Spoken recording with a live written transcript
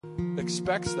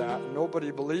expects that,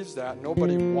 nobody believes that,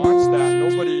 nobody wants that,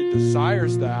 nobody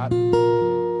desires that,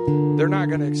 they're not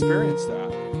going to experience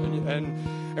that.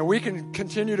 And we can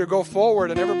continue to go forward,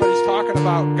 and everybody's talking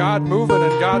about God moving,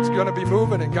 and God's going to be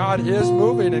moving, and God is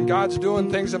moving, and God's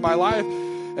doing things in my life.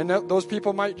 And those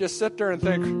people might just sit there and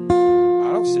think,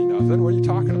 I don't see nothing. What are you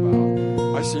talking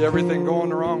about? I see everything going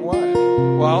the wrong way.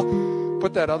 Well,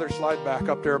 put that other slide back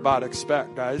up there about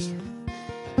expect, guys.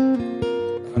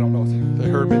 I don't know if they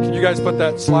heard me. Can you guys put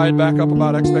that slide back up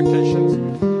about expectations?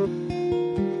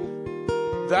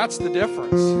 That's the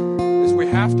difference. We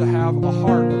have to have a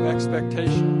heart of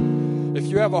expectation. If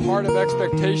you have a heart of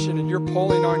expectation and you're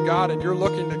pulling on God and you're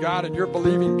looking to God and you're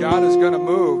believing God is going to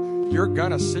move, you're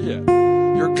going to see it.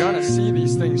 You're going to see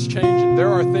these things changing. There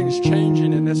are things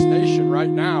changing in this nation right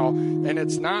now, and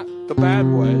it's not the bad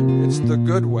way, it's the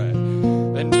good way.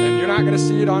 And you're not going to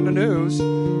see it on the news.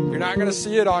 You're not going to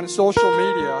see it on social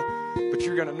media, but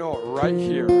you're going to know it right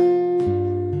here.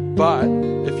 But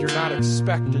if you're not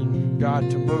expecting God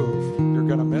to move, you're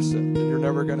going to miss it, and you're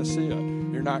never going to see it.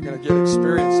 You're not going to get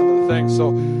experience some of the things.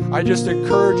 So I just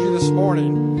encourage you this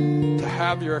morning to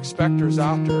have your expectors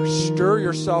out there. Stir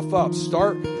yourself up.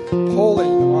 Start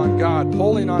pulling on God,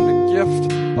 pulling on the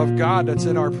gift of God that's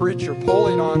in our preacher,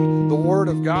 pulling on the Word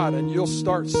of God, and you'll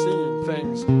start seeing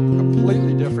things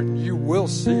completely different. You will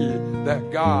see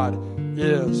that God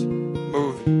is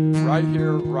moving right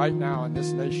here, right now in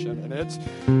this nation.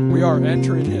 And we are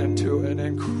entering into an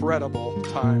incredible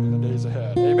time in the days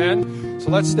ahead. Amen? So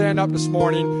let's stand up this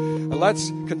morning and let's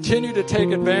continue to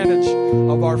take advantage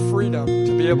of our freedom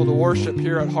to be able to worship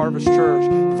here at Harvest Church.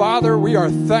 Father, we are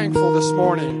thankful this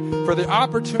morning for the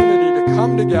opportunity to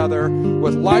come together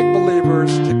with like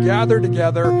believers, to gather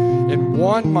together in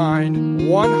one mind,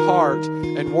 one heart,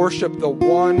 and worship the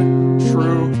one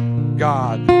true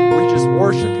God. We just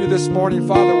worship you this morning,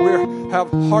 Father. We have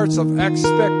hearts of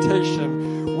expectation.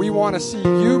 We want to see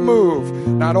you move,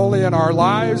 not only in our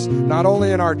lives, not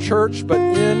only in our church, but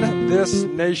in this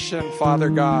nation,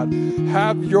 Father God.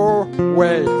 Have your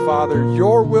way, Father.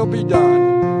 Your will be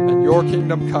done, and your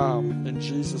kingdom come. In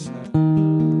Jesus' name.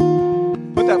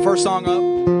 Put that first song up.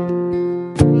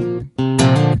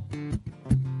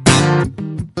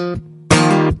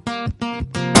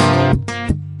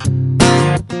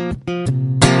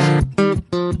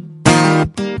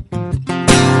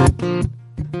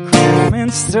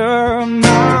 Stir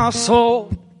my soul,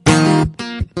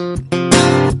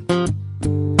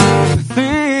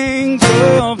 things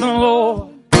of the Lord.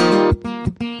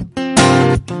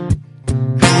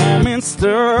 Come and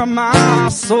stir my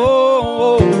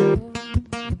soul,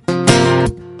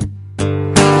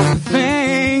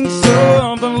 things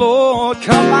of the Lord.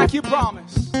 Come like you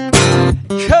promised.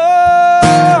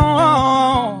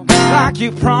 Come like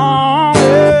you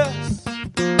promised.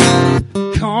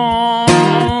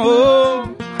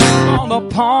 Come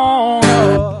upon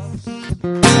us.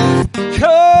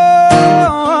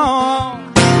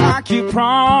 Come like you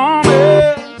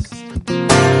promised.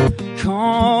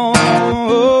 Come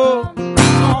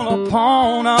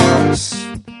upon us.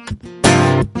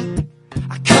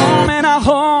 I come and I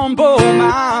humble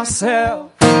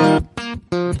myself. I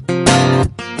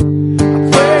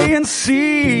pray and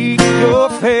seek your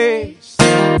face.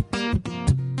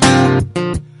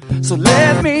 So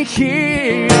let me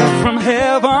hear from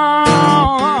heaven.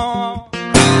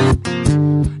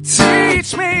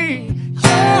 Teach me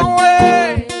your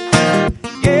way.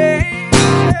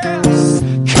 Yes.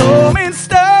 Come and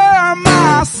stir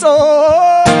my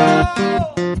soul.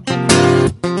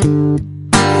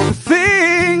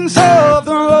 Things of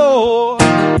the Lord.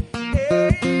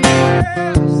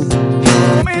 Yes.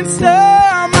 Come and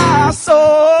stir my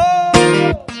soul.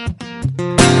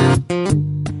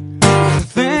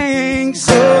 Things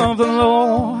of the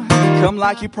Lord. Come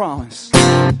like you promised.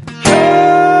 Come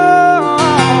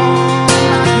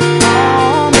like you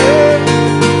promised.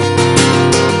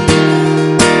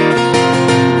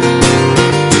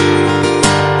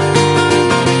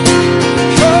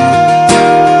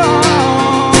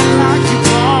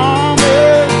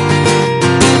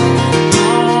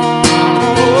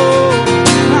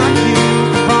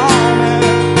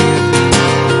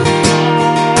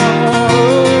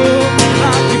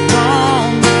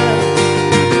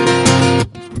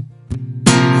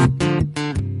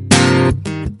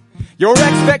 Your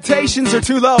expectations are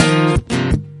too low.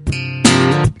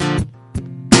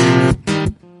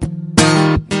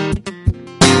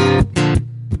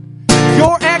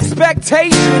 Your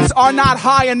expectations are not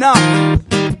high enough.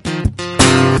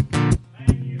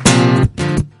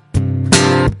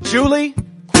 Julie,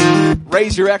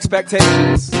 raise your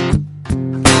expectations.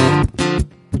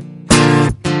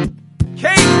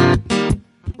 Kate,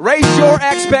 Raise your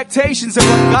expectations of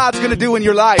what God's going to do in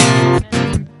your life.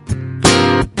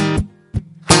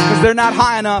 Because they're not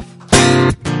high enough.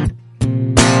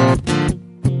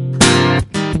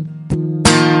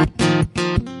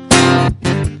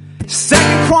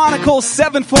 Second Chronicles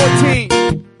 7:14.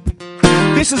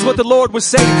 This is what the Lord was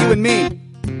saying to you and me.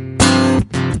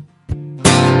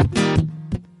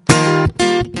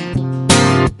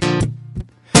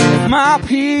 If my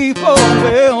people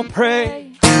will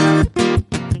pray,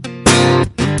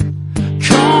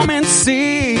 come and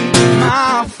see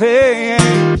my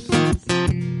face,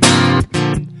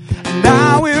 and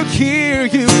I will hear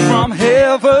you from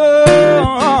heaven,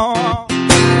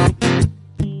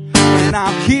 and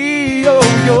I'll heal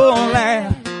your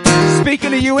land.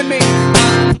 Speaking to you and me.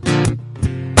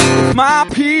 If my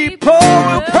people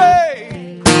will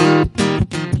pray,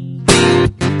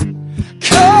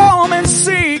 come and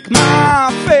seek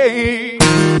my face,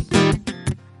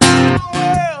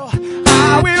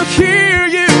 I will hear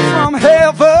you from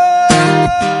heaven,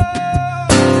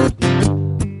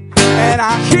 and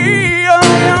I heal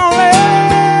your land.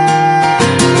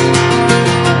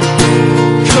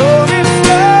 Come and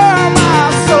stir my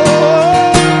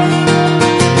soul,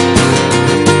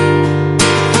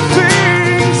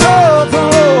 things of the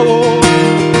Lord.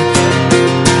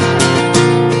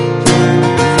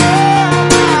 Stir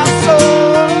my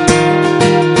soul,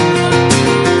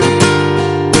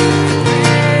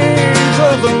 things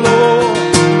of the Lord.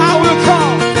 I will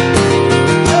come,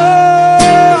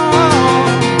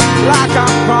 like I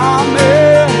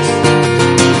promised.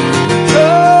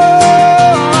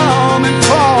 Come and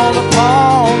fall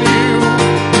upon you.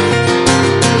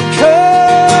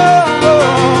 Come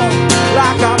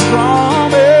like I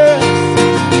promised.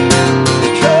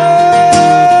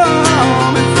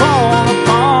 Come and fall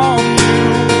upon you.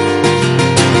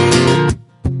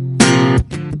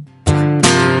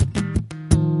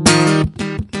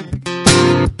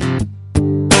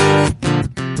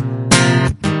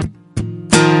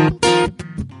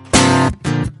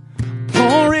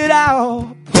 Pour it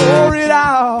out, pour it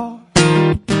out.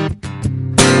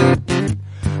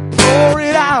 Pour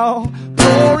it out,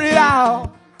 pour it out.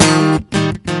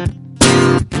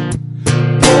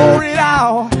 Pour it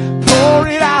out, pour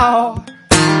it out.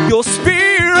 Your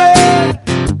spirit,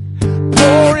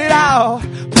 pour it out,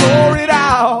 pour it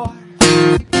out.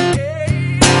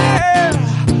 Yeah.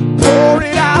 Pour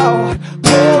it out,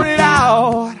 pour it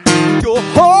out. Your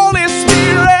Holy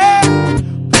Spirit,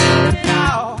 pour it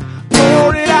out,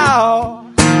 pour it out.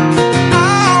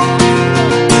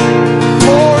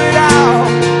 Pour it out,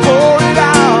 pour it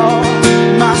out.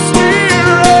 My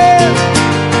spirit,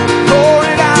 pour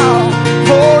it out,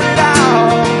 pour it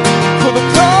out. For the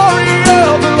glory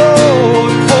of the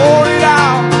Lord, pour it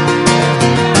out.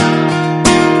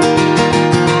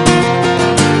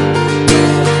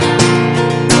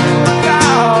 Pour it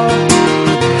out.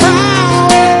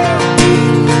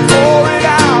 Pour it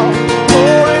out,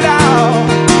 pour it out.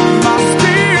 My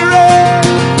spirit,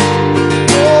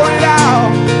 pour it out,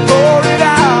 pour it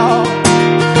out.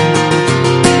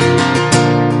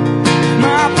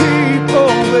 My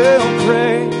people will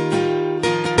pray.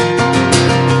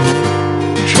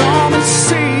 Come and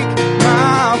seek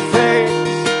my face.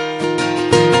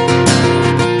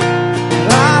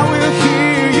 I will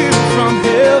hear you from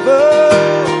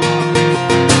heaven,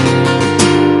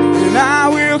 and I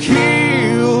will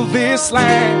heal this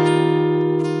land.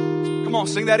 Come on,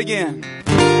 sing that again.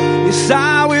 Yes,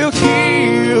 I will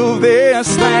heal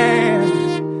this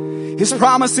land. His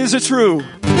promises are true.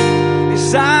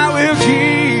 Yes, I will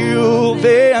heal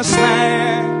this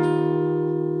land,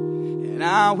 and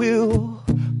I will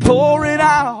pour it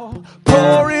out,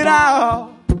 pour it out.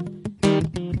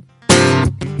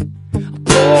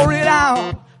 Pour it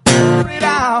out, pour it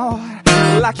out,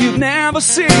 like you've never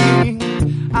seen.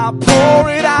 I'll pour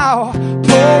it out,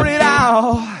 pour it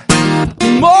out.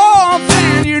 More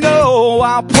than you know,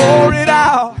 I'll pour it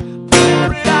out,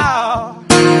 pour it out.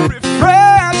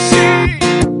 Refreshing,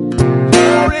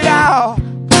 pour it out,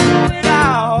 pour it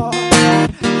out.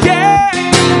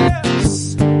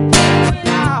 Yes, pour it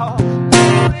out,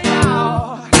 pour it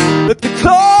out. Let the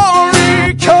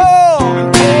glory come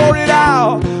and pour it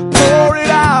out, pour it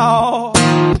out.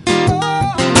 Pour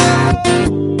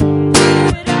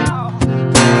it out,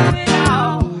 pour it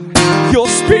out. Your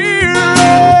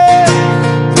spirit,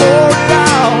 pour it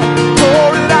out,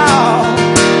 pour it out.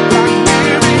 Like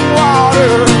living water.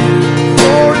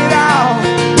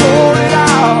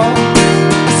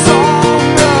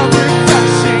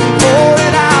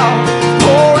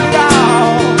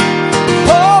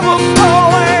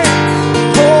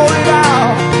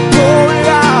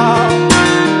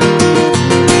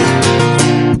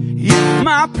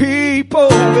 people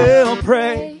will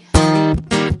pray.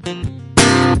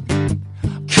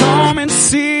 Come and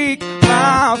seek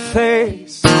my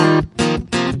face.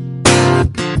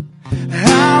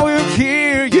 I will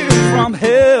hear you from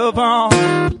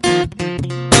heaven,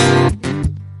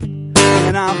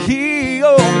 and I'll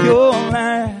heal your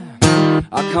land.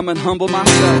 I come and humble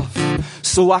myself.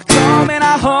 So I come and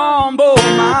I humble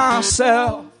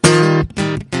myself.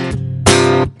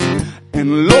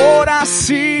 And Lord, I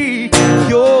see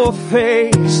your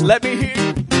face. Let me hear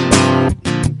you.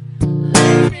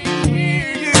 Let me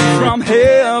hear you from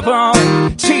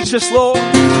heaven. Teach us, Lord.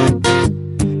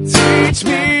 Teach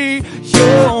me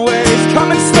your ways.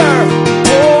 Come and stir.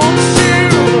 Won't you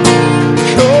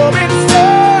come and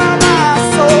stir my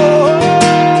soul?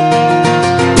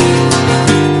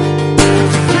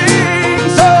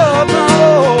 Things of the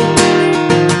Lord.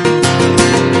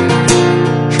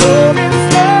 Come and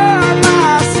stir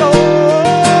my soul.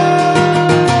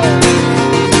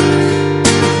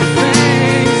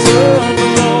 Things of the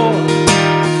Lord.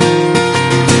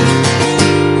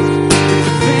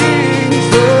 Things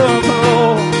of the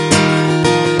Lord.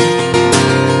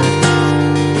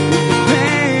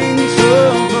 Things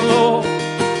of the Lord.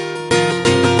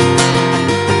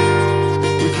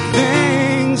 With the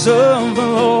things of the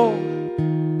Lord.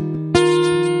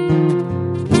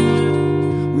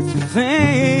 With the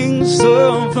things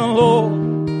of the Lord.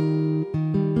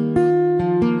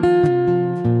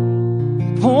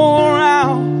 Pour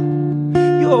out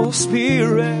your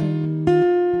Spirit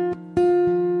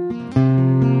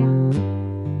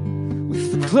with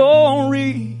the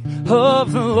glory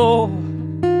of the Lord.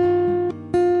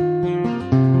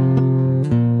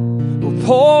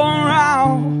 Pour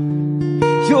out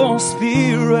your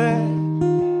Spirit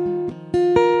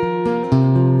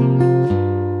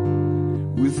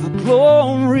with the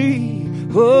glory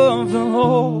of the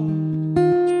Lord.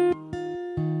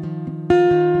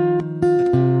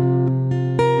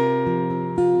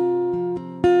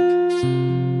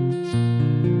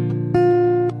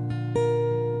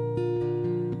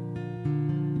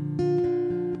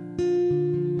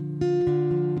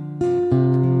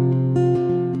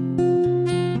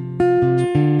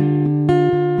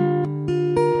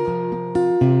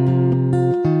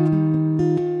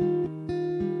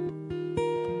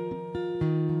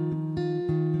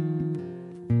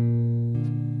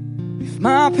 If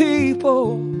my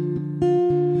people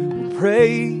will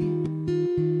pray,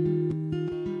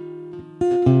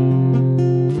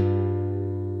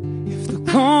 if they'll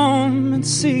come and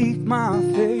seek my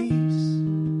face,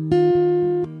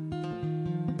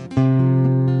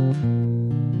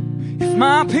 if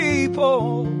my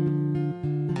people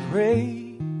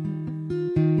pray,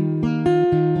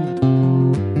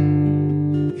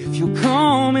 if you'll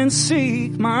come and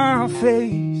seek my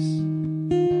face,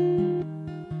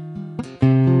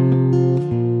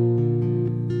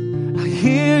 I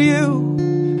hear you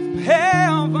from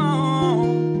heaven,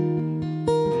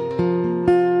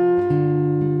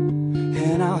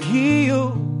 and I'll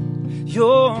heal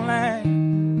your land.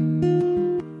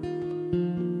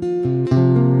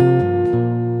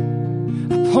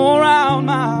 I pour out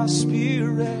my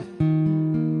Spirit,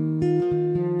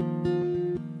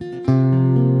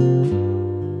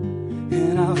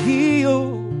 and I'll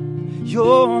heal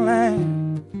your land.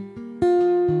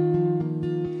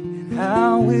 And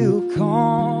I will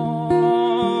come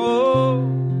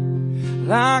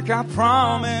like I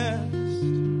promised.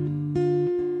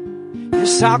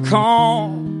 Yes, I'll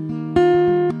come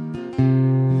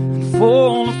and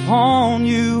fall upon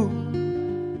you.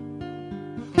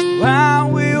 I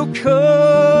will come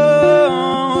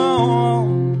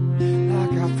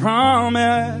like I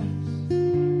promised.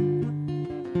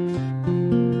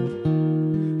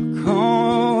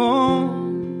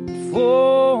 Come and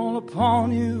fall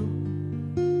upon you.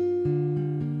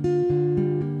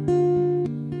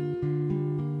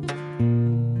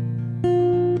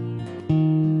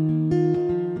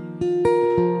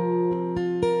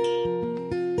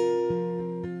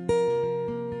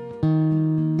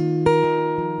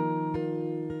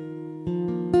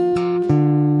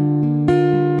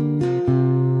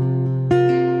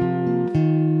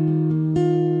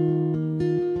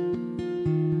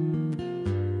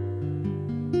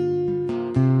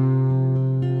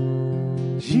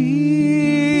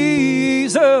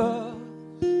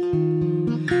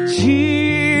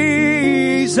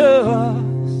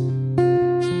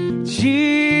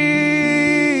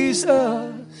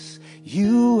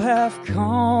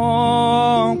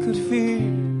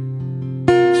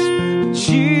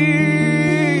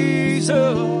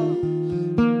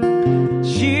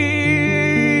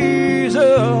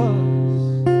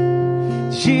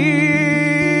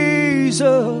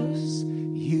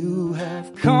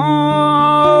 have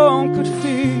conquered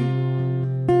fear.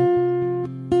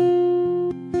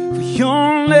 For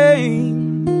your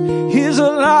name is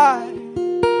a light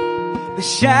the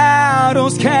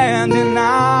shadows can't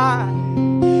deny.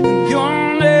 And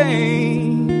your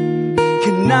name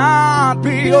cannot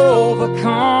be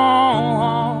overcome.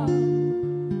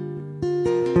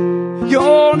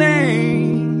 Your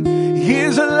name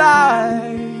is a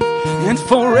light and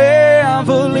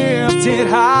forever lifted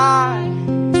high.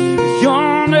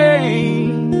 Your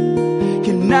name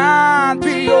cannot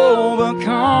be overcome.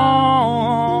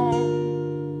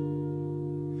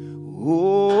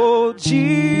 Oh,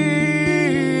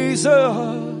 Jesus,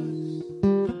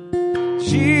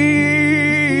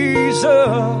 Jesus,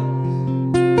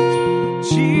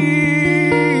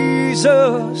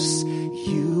 Jesus,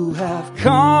 you have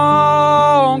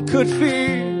conquered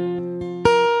fear.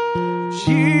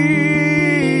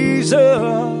 Jesus,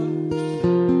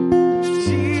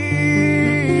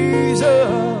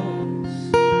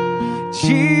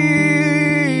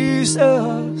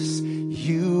 Jesus,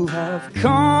 you have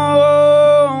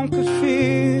conquered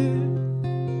fear.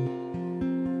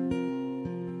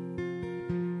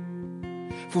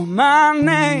 For my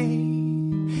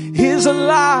name is a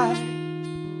light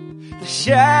the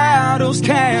shadows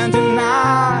can't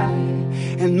deny,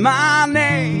 and my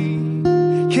name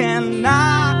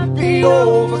cannot be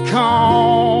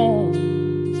overcome.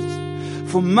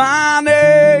 For my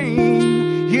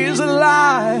name is a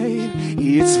light,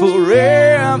 it's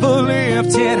forever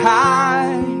lifted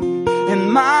high,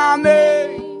 and my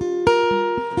name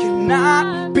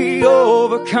cannot be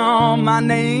overcome. My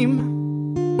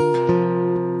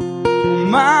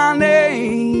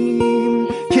name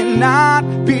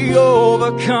cannot be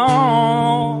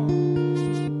overcome.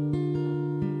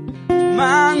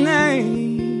 My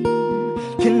name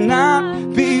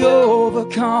cannot be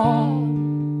overcome.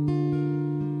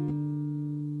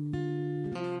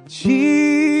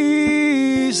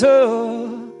 Jesus,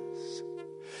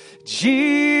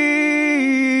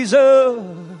 Jesus,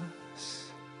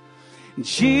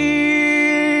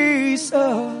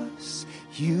 Jesus,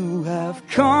 you have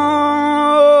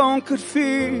conquered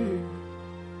fear.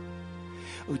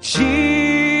 Oh,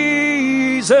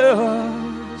 Jesus,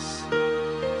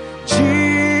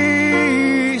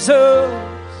 Jesus,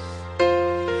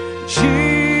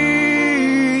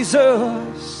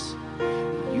 Jesus,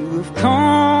 you have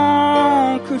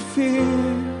conquered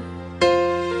fear.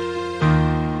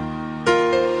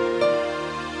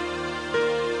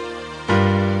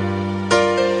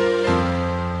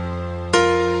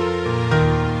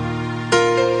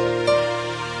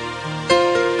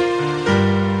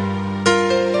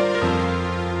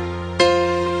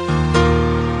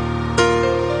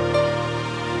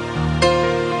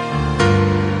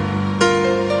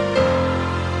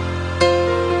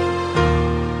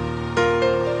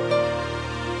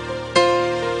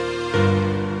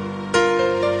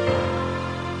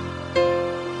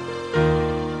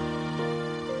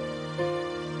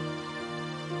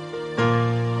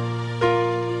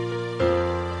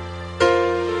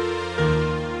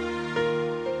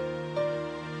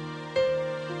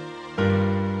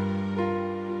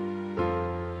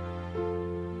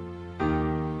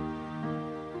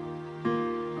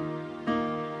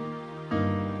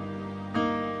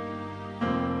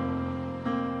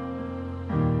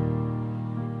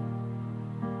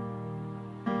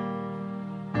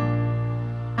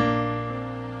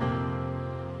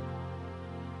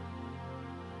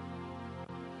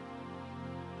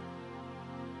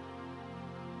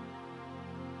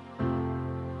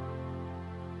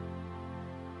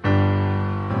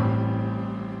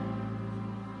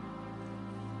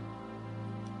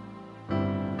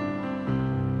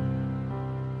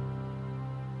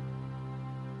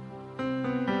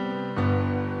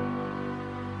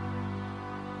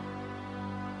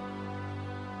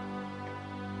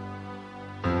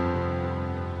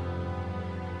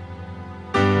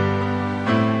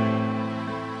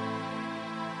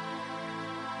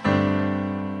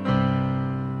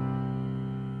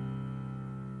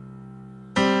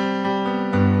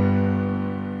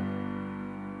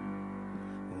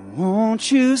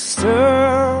 Won't you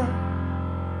stir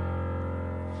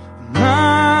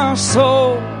my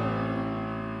soul,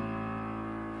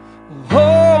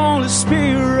 Holy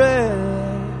Spirit,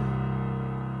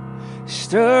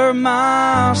 stir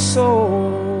my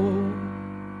soul.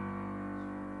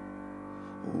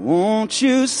 Won't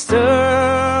you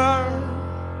stir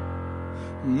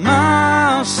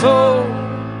my soul,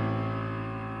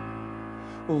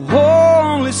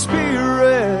 Holy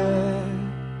Spirit,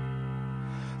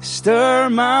 stir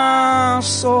my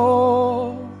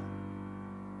soul.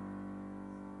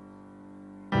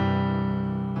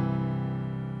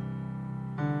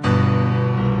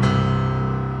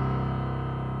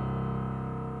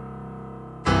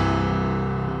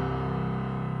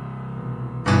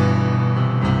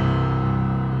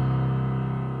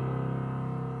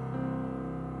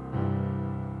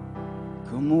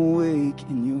 Come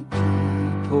awaken your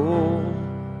people.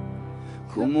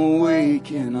 Come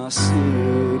awaken our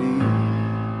city.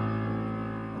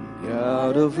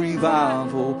 God of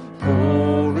revival,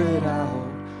 pour it out,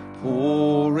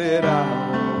 pour it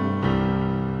out.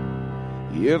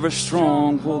 Every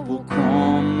stronghold will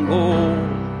crumble.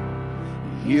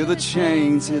 Hear the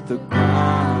chains hit the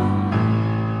ground.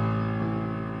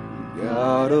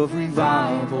 God of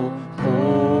revival,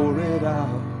 pour it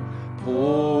out,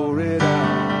 pour it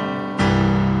out.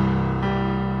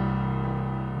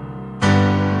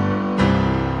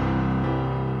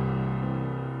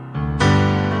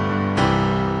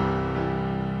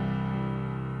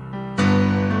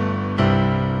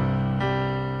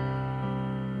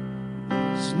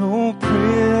 There's no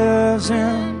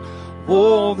prison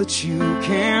wall that you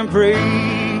can't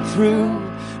break through,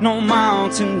 no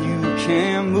mountain you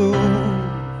can't move.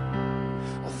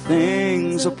 All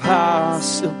things are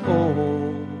possible.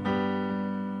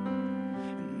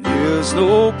 And there's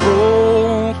no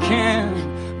broken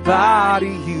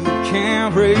body you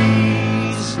can't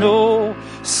raise, no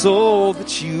soul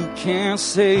that you can't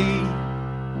save.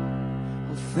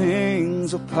 All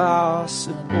things are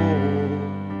possible.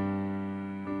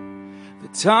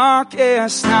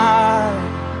 Darkest night,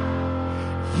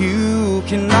 you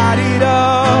can light it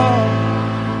up.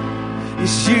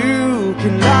 Yes, you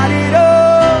can light it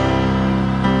up.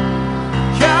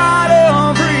 God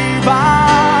of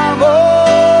revival,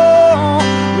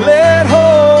 let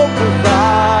hope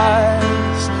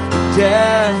arise.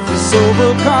 Death is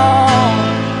overcome,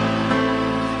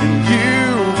 and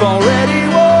you've already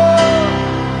won.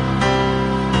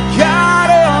 God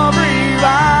of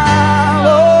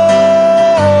revival,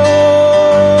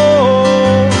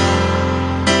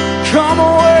 come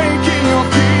awaken your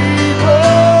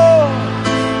people.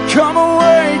 Come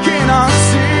awaken our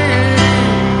city.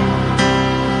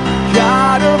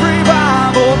 God of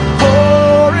revival,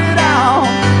 pour it out,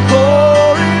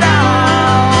 pour it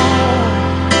out.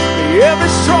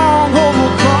 Every stronghold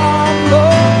will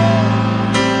crumble.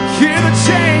 Hear the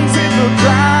chains hit the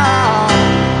ground.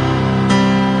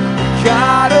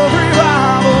 God of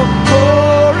revival,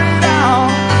 pour it out,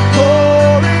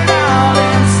 pour it out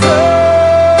and stir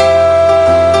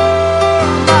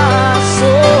my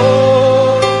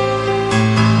soul.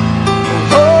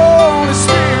 Holy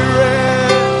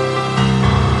Spirit,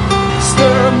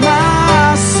 stir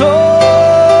my soul.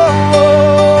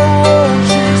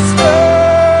 Just stir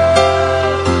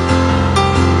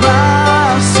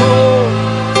my soul.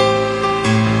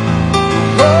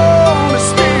 Holy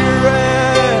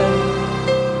Spirit,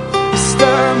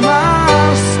 stir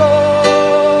my soul.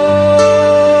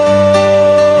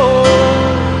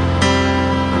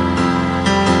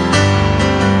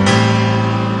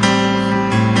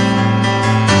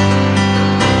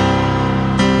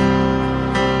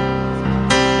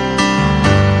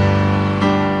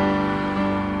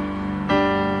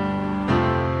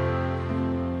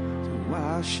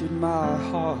 Why should my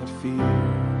heart fear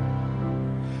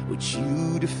what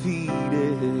you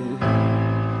defeated?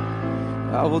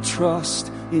 I will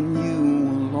trust in you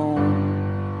alone.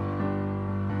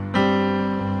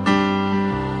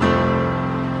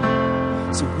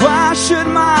 So why should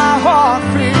my heart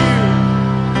fear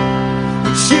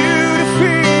what you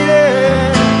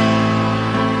defeated?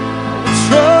 I will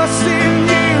trust in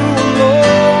you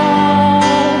alone.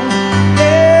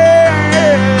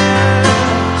 Yes.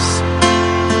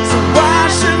 So why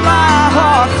should my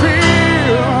heart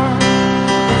fear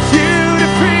what you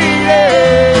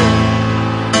defeated?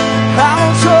 I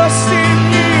will trust in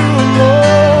you alone.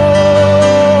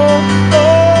 Oh,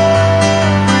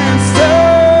 and stir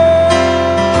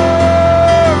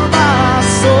my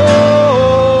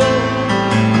soul.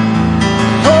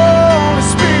 Holy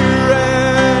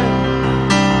Spirit,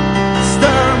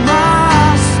 stir my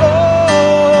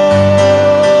soul.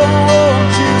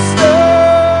 Just stir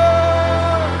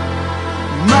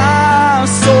my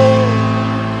soul.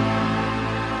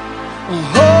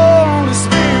 Holy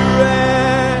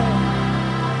Spirit,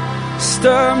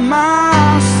 stir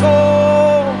my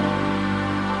soul.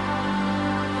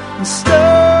 And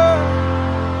stir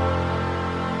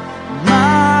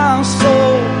my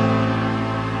soul.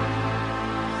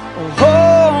 Oh,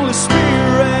 Holy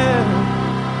Spirit,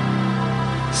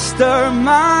 stir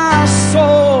my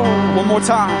soul. One more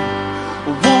time.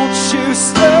 Won't you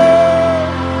stir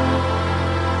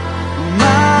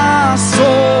my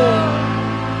soul?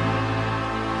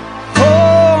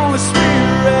 Holy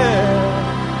Spirit,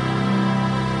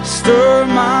 stir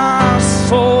my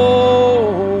soul.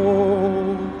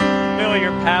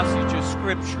 Familiar passage of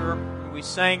Scripture, we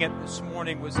sang it this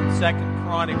morning, was in 2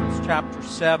 Chronicles chapter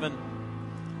 7.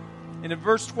 And in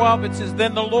verse 12 it says,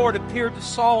 Then the Lord appeared to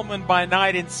Solomon by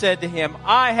night and said to him,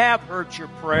 I have heard your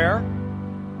prayer,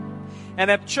 and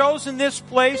have chosen this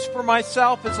place for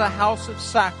myself as a house of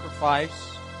sacrifice.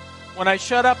 When I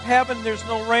shut up heaven, there's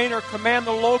no rain, or command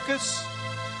the locusts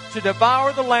to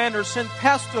devour the land, or send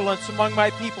pestilence among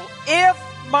my people. If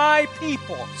my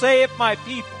people, say if my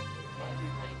people,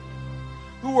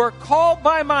 who are called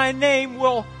by my name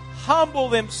will humble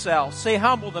themselves, say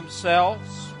humble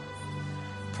themselves,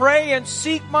 pray and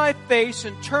seek my face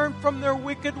and turn from their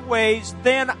wicked ways,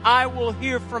 then I will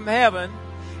hear from heaven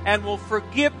and will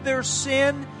forgive their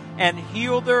sin and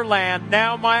heal their land.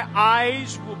 Now my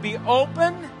eyes will be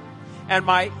open and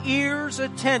my ears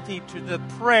attentive to the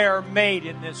prayer made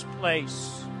in this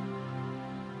place.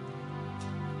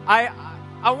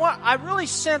 I really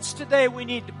sense today we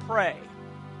need to pray.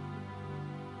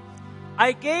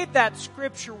 I gave that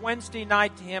scripture Wednesday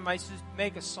night to him. I said,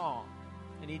 make a song.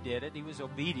 And he did it. He was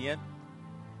obedient.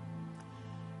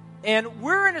 And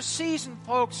we're in a season,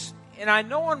 folks, and I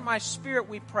know in my spirit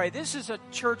we pray. This is a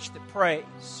church that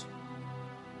prays.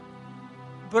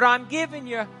 But I'm giving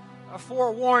you a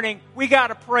forewarning. We got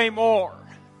to pray more.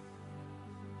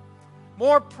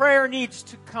 More prayer needs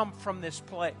to come from this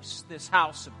place, this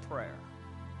house of prayer.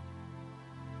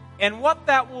 And what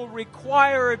that will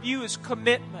require of you is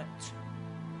commitment.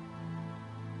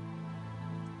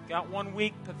 Got 1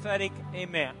 week, pathetic,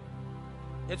 amen.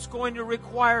 It's going to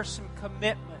require some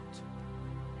commitment.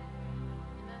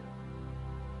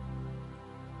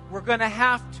 We're going to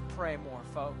have to pray more,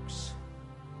 folks.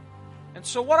 And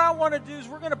so what I want to do is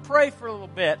we're going to pray for a little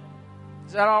bit.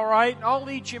 Is that all right? I'll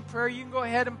lead you in prayer. You can go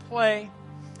ahead and play.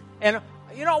 And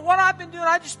you know what I've been doing?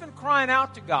 I've just been crying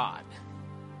out to God.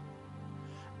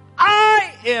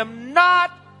 I am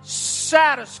not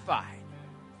satisfied.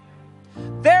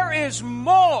 There is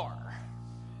more.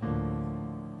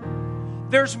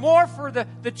 There's more for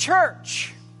the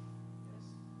church.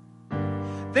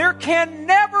 There can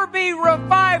never be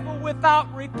revival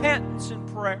without repentance and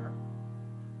prayer.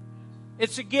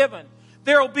 It's a given.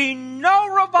 There will be no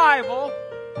revival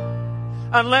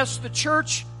unless the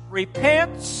church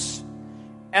repents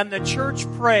and the church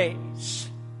prays.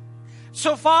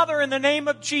 So, Father, in the name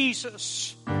of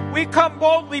Jesus, we come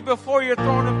boldly before your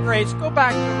throne of grace. Go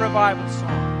back to the revival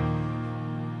song.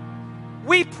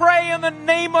 We pray in the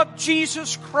name of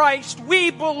Jesus Christ.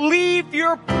 We believe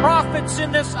your prophets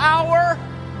in this hour,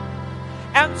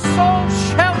 and so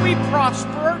shall we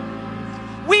prosper.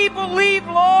 We believe,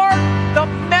 Lord, the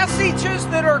messages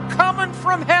that are coming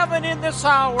from heaven in this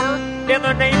hour in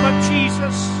the name of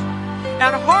Jesus.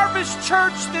 And Harvest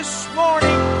Church this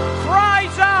morning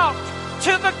cries out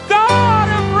to the God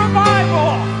of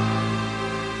revival.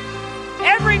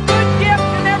 Every good gift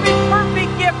and every perfect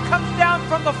gift comes down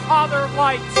from the Father of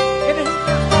lights, in whom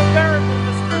there's no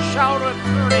variableness nor shadow of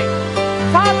turning.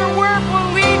 Father, we're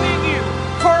believing you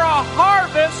for a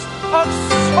harvest of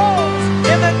souls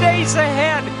in the days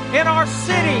ahead, in our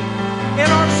city, in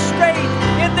our state,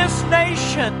 in this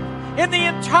nation, in the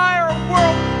entire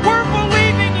world. We're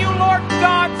believing you, Lord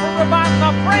God, for revival.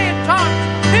 Now pray in tongues.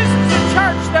 This is a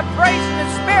church that prays in the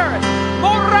Spirit.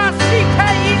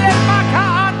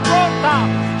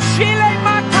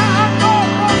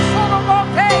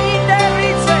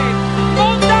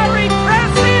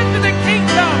 Press into the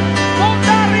kingdom.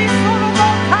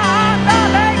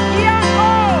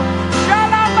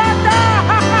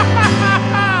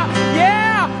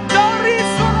 Yeah.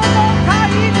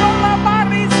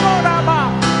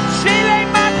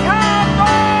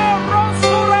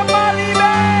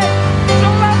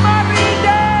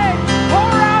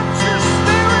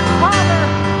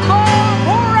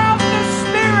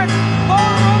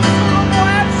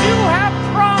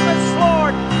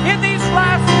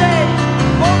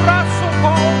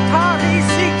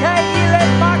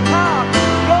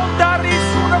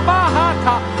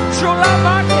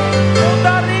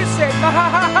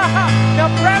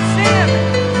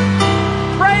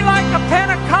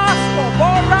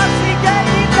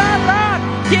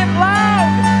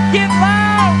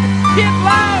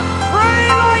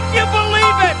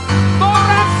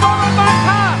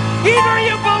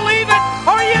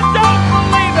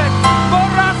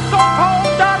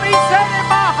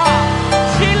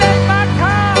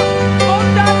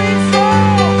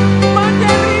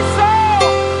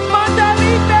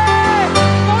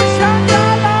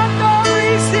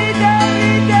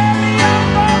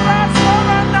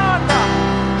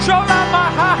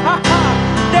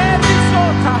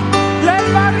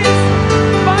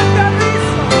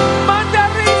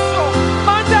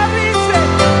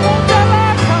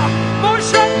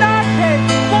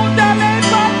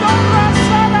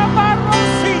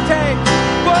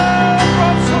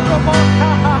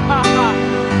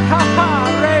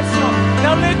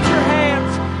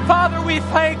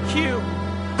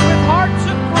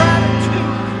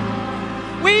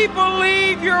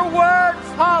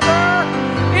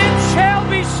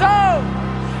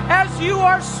 you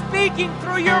are speaking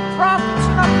through your prophets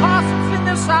and apostles in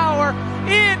this hour,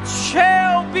 it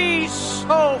shall be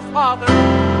so, Father.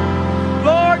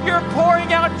 Lord, you're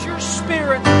pouring out your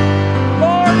Spirit.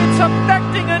 Lord, it's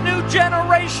affecting a new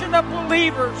generation of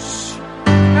believers.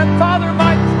 And Father,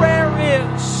 my prayer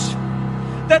is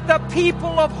that the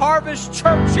people of Harvest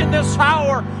Church in this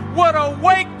hour would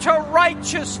awake to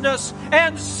righteousness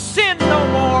and sin no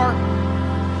more.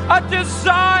 A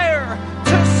desire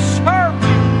to serve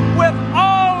you with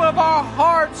all of our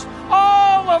hearts,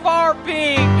 all of our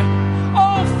being.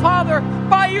 Oh, Father,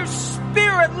 by your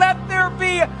Spirit, let there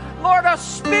be, Lord, a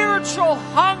spiritual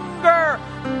hunger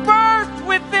birthed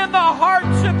within the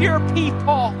hearts of your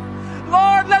people.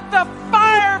 Lord, let the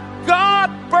fire of God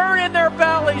burn in their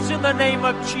bellies in the name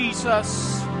of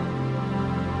Jesus.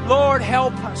 Lord,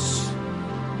 help us.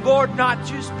 Lord, not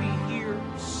just be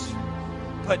hearers,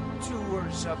 but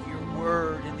doers of your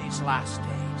word in these last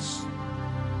days.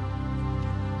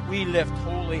 We lift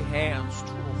holy hands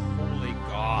to a holy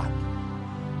God.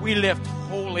 We lift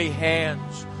holy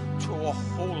hands to a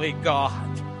holy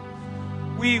God.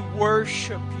 We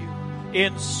worship you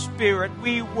in spirit.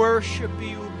 We worship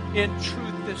you in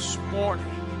truth this morning.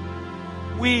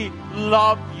 We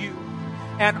love you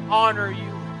and honor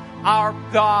you, our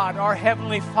God, our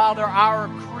Heavenly Father, our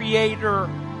Creator.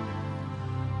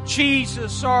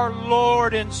 Jesus, our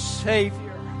Lord and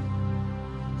Savior.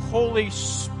 Holy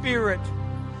Spirit,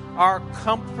 our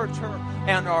Comforter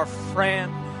and our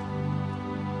friend.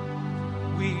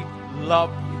 We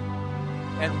love you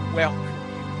and welcome you.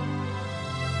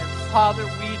 And Father,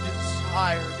 we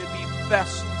desire to be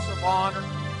vessels of honor,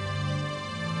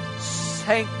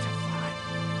 sanctified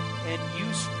and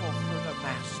useful for the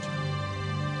Master,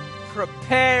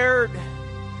 prepared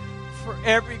for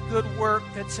every good work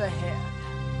that's ahead.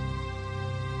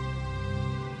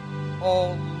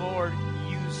 Oh Lord,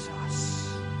 use us.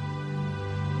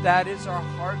 That is our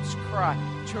heart's cry,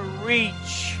 to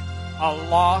reach a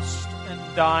lost and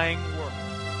dying world.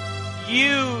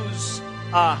 Use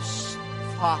us,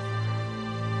 Father.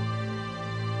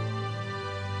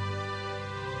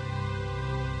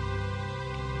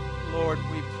 Lord,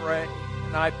 we pray,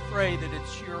 and I pray that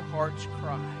it's your heart's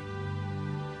cry.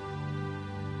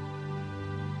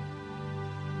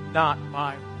 Not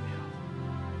my will,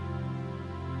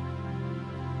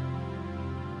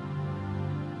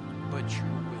 but your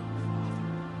will, Father.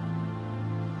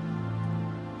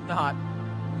 Not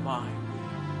my will,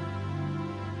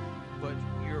 but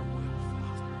your will,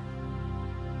 Father.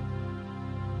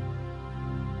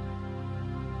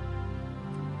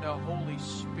 Now, Holy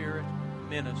Spirit,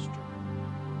 minister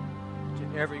to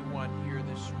everyone here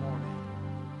this morning.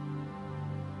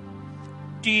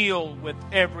 Deal with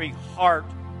every heart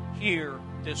here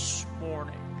this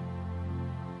morning.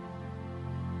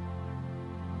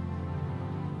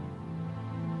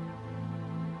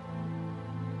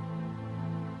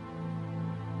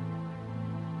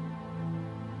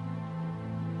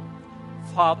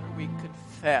 Father, we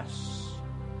confess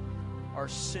our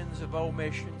sins of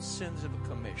omission, sins of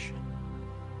commission.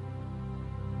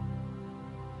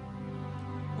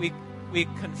 We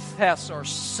confess our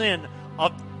sin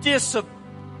of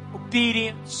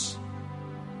disobedience,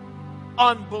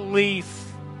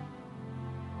 unbelief,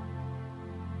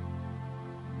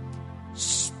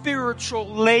 spiritual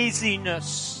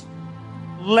laziness,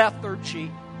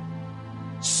 lethargy,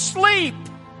 sleep.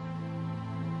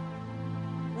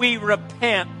 We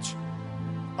repent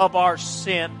of our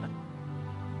sin.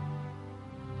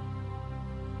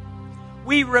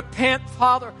 We repent,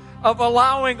 Father, of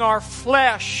allowing our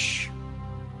flesh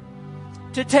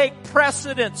to take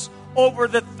precedence over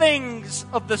the things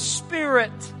of the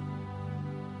Spirit.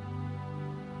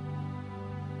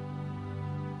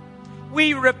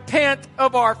 We repent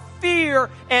of our fear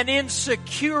and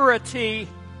insecurity.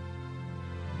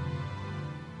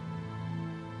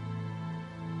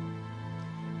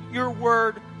 Your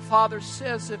word, Father,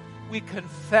 says that we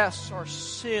confess our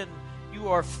sin, you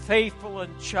are faithful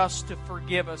and just to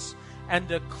forgive us and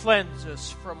to cleanse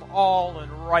us from all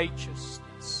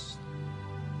unrighteousness.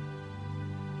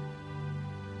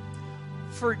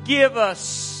 Forgive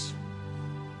us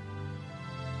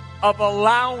of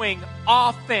allowing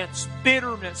offense,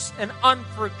 bitterness, and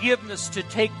unforgiveness to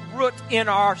take root in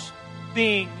our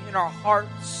being, in our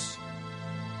hearts.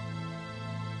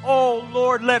 Oh,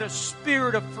 Lord, let a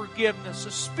spirit of forgiveness,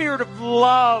 a spirit of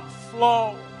love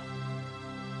flow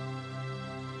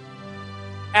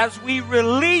as we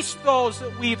release those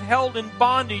that we've held in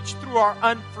bondage through our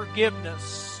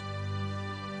unforgiveness.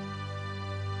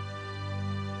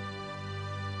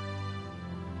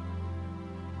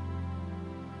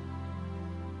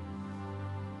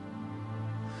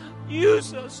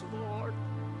 Use us, Lord.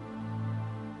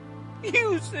 Lord.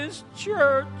 Use this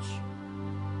church.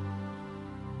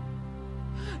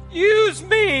 Use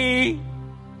me.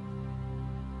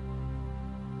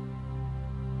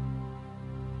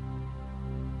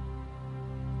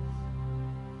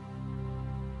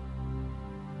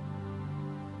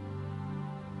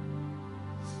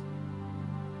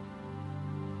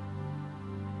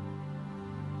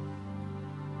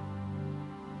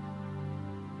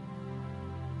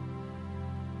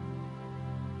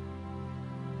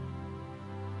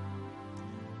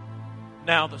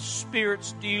 Now the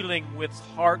Spirit's dealing with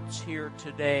hearts here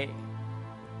today.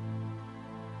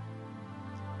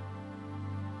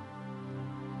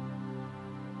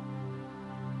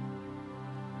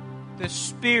 The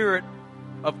Spirit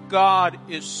of God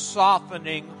is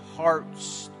softening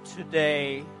hearts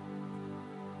today.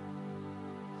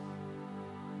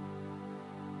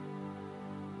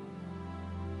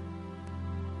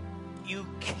 You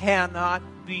cannot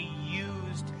be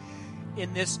used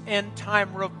in this end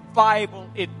time revival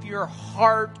if your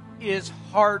heart is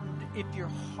hardened, if your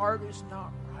heart is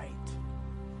not right.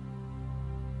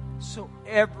 So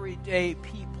every day,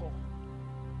 people,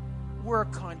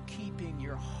 work on keeping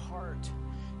your heart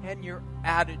and your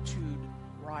attitude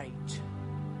right.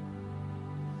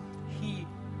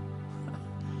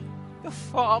 The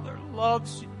Father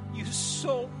loves you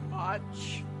so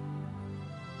much.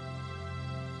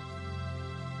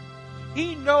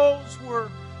 He knows we're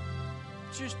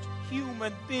just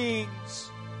human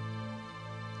beings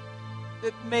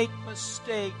that make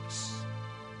mistakes.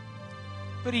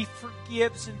 But He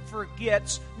forgives and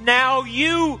forgets. Now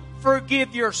you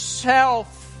forgive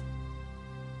yourself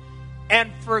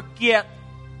and forget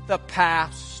the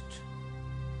past.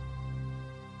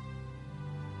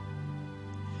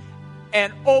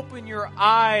 And open your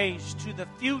eyes to the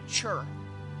future.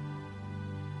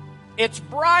 It's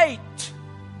bright.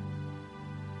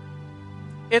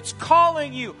 It's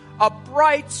calling you a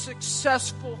bright,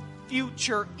 successful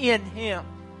future in Him.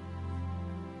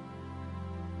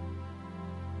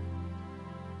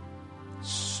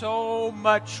 So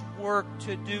much work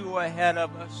to do ahead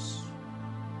of us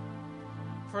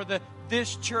for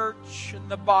this church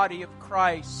and the body of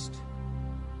Christ.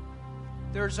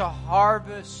 There's a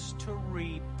harvest to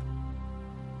reap.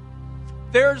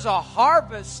 There's a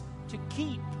harvest to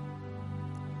keep.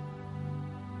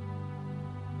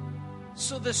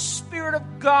 So the Spirit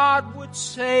of God would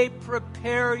say,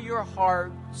 prepare your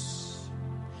hearts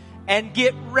and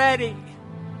get ready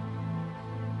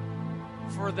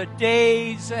for the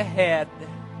days ahead.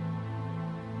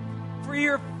 For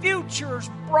your future's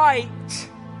bright.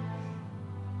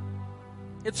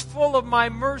 It's full of my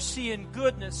mercy and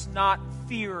goodness, not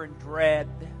fear and dread.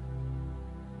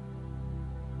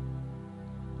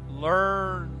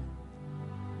 Learn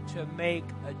to make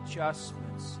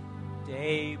adjustments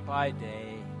day by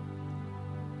day.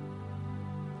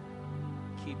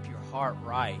 Keep your heart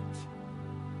right.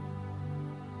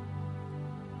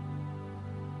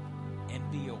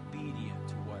 And be obedient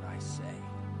to what I say.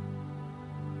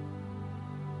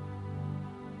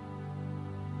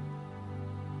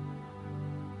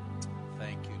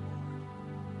 Thank you,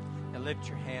 Lord. Now lift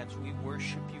your hands. We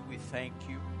worship you. We thank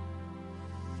you.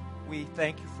 We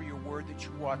thank you for your word that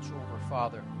you watch over,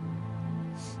 Father.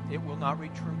 It will not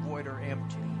return void or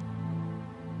empty.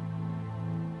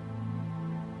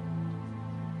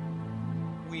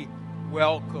 We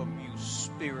welcome you,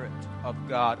 Spirit of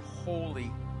God,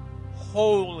 Holy,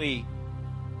 Holy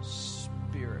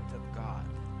Spirit of God,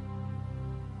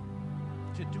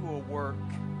 to do a work,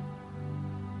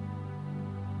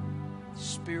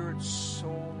 spirit,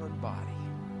 soul, and body,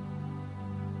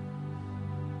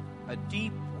 a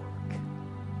deep work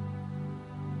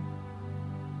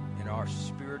in our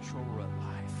spiritual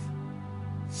life.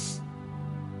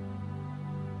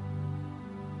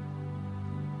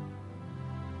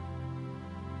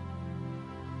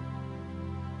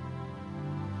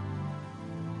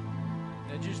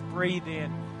 Now just breathe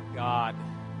in, God.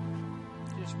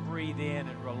 Just breathe in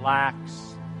and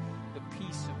relax. The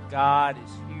peace of God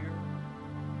is here.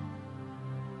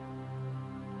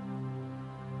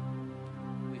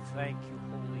 We thank you,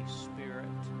 Holy Spirit.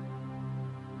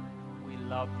 We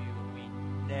love you.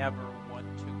 Never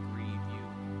want to grieve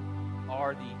you,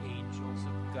 are the angels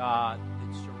of God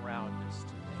that surround us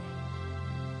today.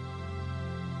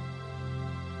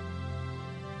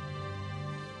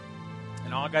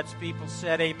 And all God's people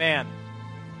said amen.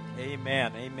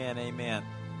 Amen, amen, amen.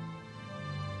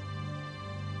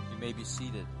 You may be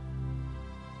seated.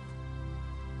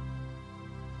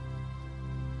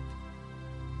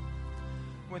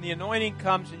 When the anointing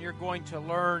comes, and you're going to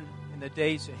learn in the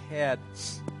days ahead,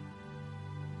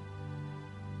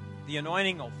 The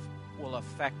anointing will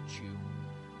affect you.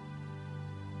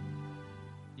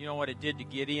 You know what it did to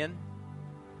Gideon?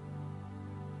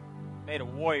 It made a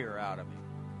warrior out of him.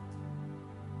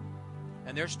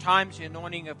 And there's times the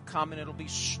anointing will come and it'll be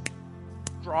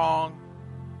strong.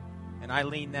 And I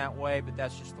lean that way, but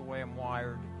that's just the way I'm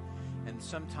wired. And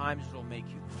sometimes it'll make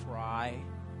you cry.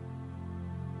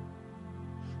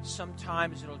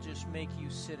 Sometimes it'll just make you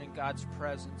sit in God's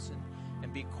presence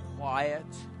and be quiet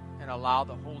and allow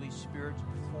the Holy Spirit to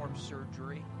perform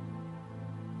surgery.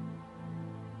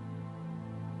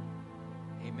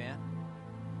 Amen.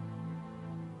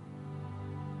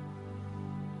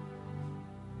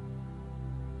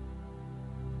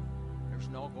 There's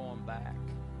no going back.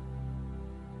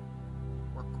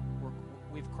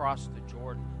 We've crossed the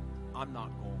Jordan. I'm not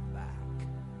going back.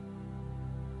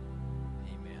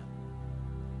 Amen.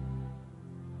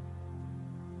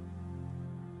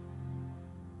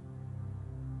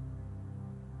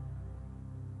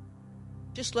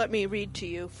 Just let me read to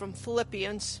you from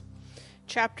Philippians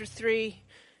chapter 3,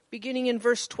 beginning in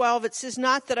verse 12. It says,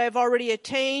 "Not that I've already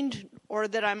attained or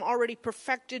that I'm already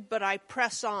perfected, but I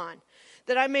press on,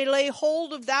 that I may lay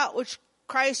hold of that which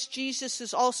Christ Jesus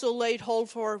has also laid hold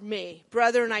for me.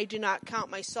 Brethren, I do not count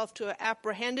myself to have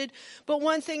apprehended, but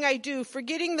one thing I do,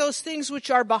 forgetting those things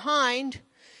which are behind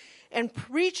and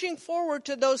reaching forward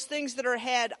to those things that are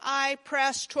ahead, I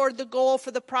press toward the goal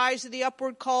for the prize of the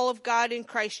upward call of God in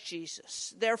Christ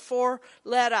Jesus. Therefore,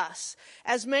 let us,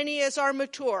 as many as are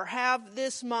mature, have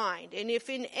this mind. And if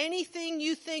in anything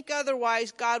you think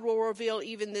otherwise, God will reveal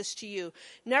even this to you.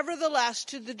 Nevertheless,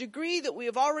 to the degree that we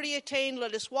have already attained,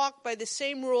 let us walk by the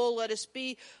same rule. Let us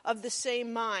be of the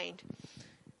same mind."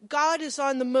 God is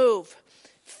on the move.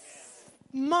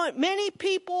 Many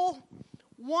people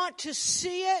want to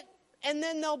see it, and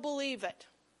then they'll believe it.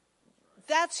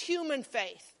 That's human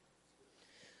faith.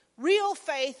 Real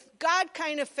faith, God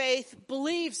kind of faith,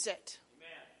 believes it.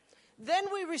 Amen.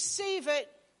 Then we receive it,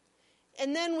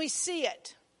 and then we see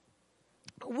it.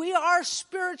 We are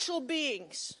spiritual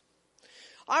beings.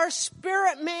 Our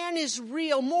spirit man is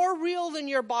real, more real than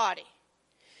your body.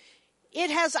 It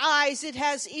has eyes, it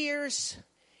has ears,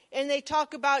 and they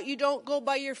talk about you don't go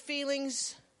by your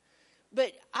feelings.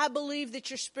 But I believe that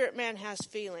your spirit man has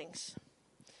feelings.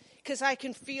 Because I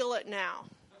can feel it now.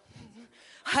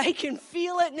 I can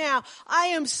feel it now. I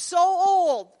am so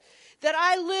old that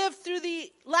I lived through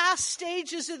the last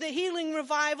stages of the healing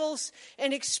revivals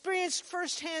and experienced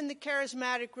firsthand the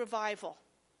charismatic revival.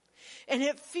 And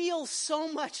it feels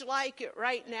so much like it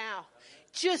right now.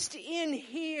 Just in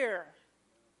here.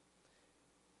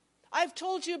 I've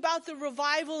told you about the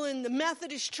revival in the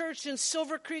Methodist Church in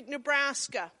Silver Creek,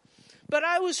 Nebraska. But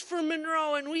I was from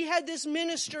Monroe, and we had this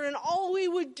minister, and all we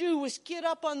would do was get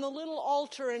up on the little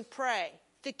altar and pray,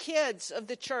 the kids of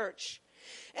the church.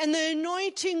 And the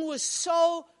anointing was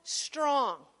so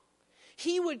strong.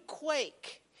 He would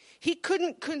quake. He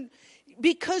couldn't,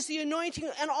 because the anointing,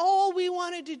 and all we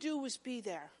wanted to do was be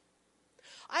there.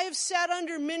 I have sat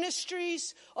under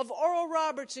ministries of Oral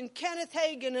Roberts and Kenneth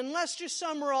Hagin and Lester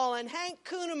Summerall and Hank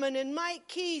Kuhneman and Mike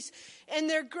Keys, and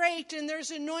they're great and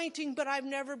there's anointing, but I've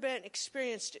never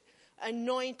experienced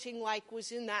anointing like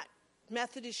was in that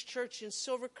Methodist church in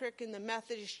Silver Creek and the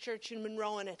Methodist church in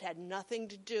Monroe, and it had nothing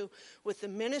to do with the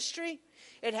ministry.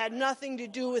 It had nothing to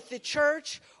do with the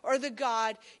church or the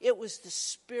God. It was the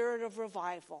spirit of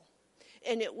revival.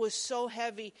 And it was so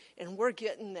heavy, and we're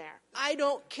getting there. I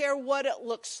don't care what it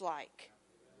looks like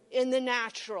in the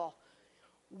natural.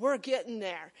 We're getting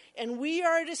there. And we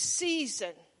are at a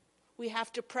season we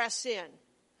have to press in.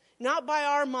 Not by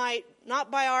our might, not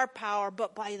by our power,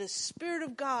 but by the Spirit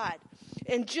of God.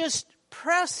 And just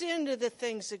press into the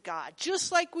things of God.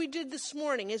 Just like we did this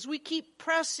morning. As we keep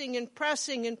pressing and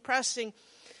pressing and pressing,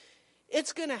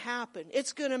 it's going to happen.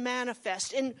 It's going to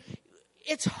manifest. And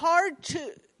it's hard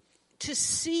to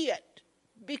see it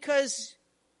because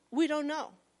we don't know.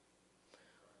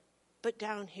 But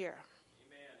down here,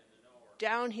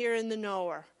 down here in the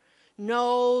knower,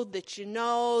 know that you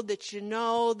know that you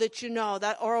know that you know.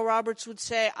 That Oral Roberts would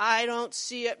say, I don't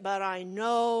see it, but I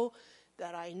know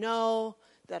that I know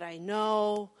that I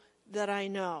know that I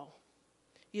know.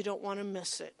 You don't want to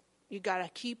miss it. You got to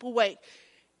keep awake.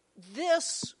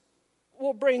 This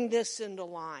will bring this into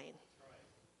line.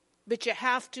 But you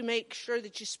have to make sure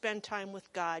that you spend time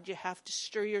with God. You have to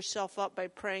stir yourself up by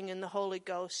praying in the Holy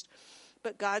Ghost.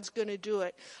 But God's going to do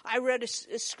it. I read a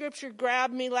scripture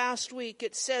grabbed me last week.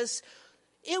 It says,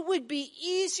 it would be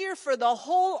easier for the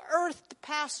whole earth to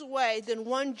pass away than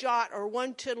one jot or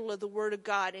one tittle of the Word of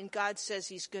God. And God says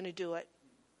He's going to do it.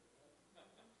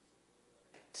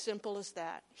 Simple as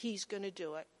that. He's going to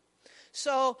do it.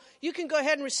 So you can go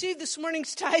ahead and receive this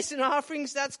morning's tithes and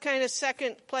offerings. That's kind of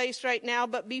second place right now,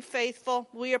 but be faithful.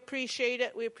 We appreciate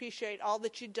it. We appreciate all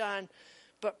that you've done,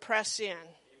 but press in.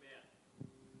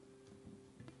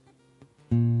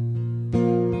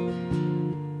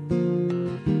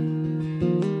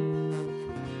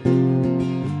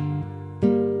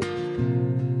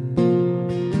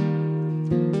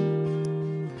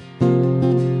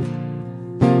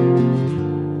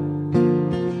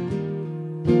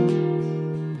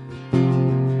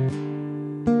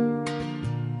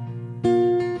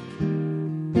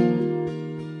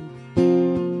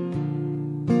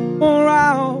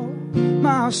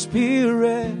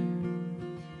 Spirit,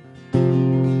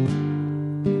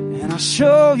 and I'll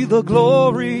show you the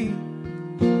glory.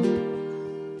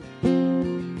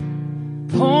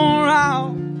 Pour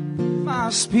out my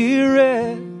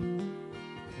Spirit,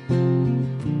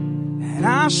 and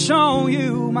I'll show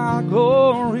you my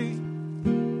glory.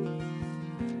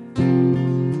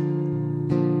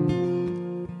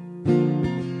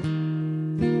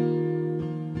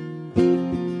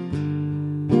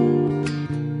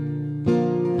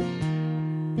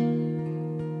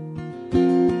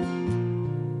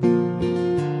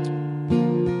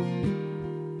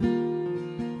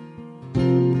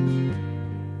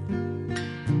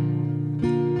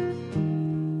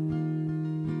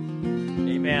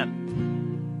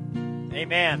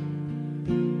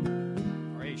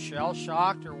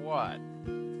 Shocked or what?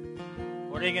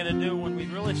 What are you going to do when we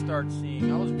really start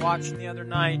seeing? I was watching the other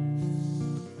night.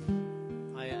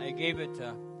 I gave it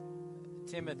to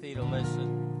Timothy to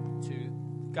listen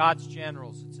to God's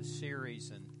Generals. It's a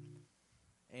series,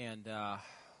 and I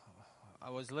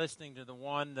was listening to the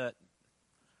one that,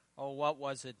 what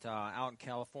was it out in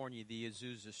California, the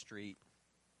Azusa Street.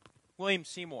 William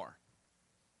Seymour,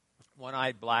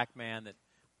 one-eyed black man that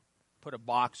put a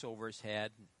box over his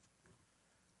head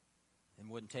and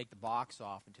wouldn't take the box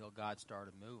off until God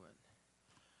started moving.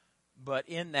 But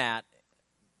in that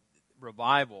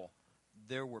revival,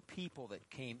 there were people that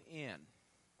came in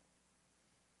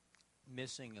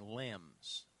missing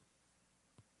limbs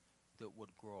that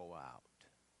would grow out.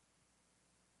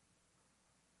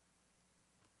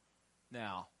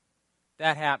 Now,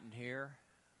 that happened here.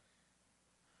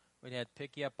 We'd have to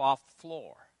pick you up off the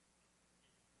floor.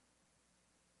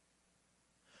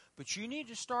 But you need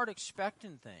to start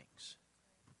expecting things.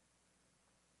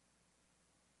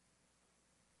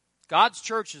 God's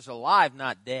church is alive,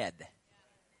 not dead.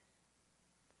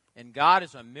 And God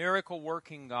is a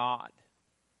miracle-working God.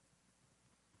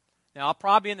 Now,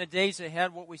 probably in the days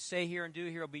ahead, what we say here and do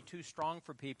here will be too strong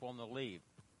for people and they'll leave.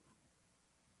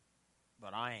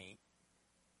 But I ain't.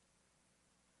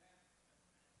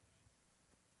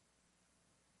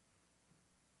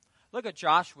 Look at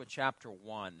Joshua chapter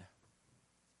 1.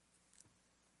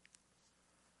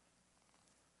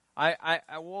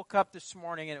 I woke up this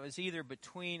morning and it was either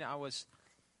between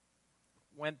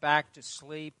went back to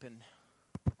sleep, and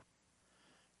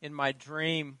in my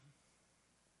dream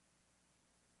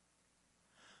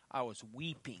I was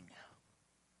weeping.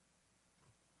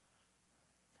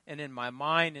 And in my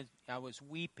mind I was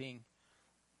weeping.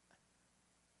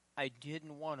 I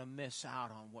didn't want to miss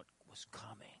out on what was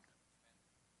coming.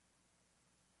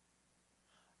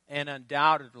 And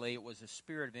undoubtedly it was a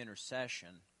spirit of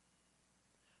intercession.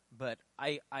 But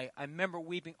I remember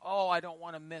weeping, I don't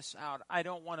want to miss out. I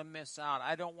don't want to miss out.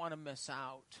 I don't want to miss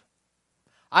out.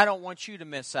 I don't want you to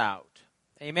miss out.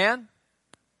 Amen?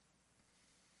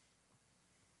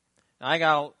 Now, I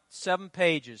got 7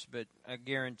 pages, but I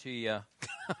guarantee you,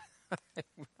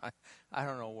 I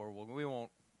don't know where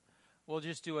we'll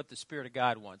just do what the Spirit of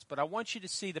God wants. But I want you to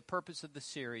see the purpose of the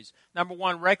series. Number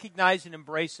 1, recognize and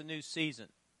embrace a new season.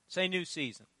 Say new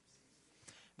season.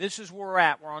 This is where we're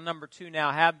at. We're on number 2 now.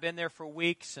 I have been there for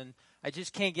weeks, and I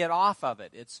just can't get off of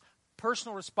it. It's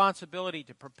personal responsibility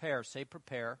to prepare. Say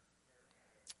prepare.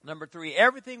 Number 3,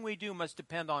 everything we do must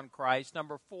depend on Christ.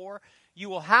 Number 4, you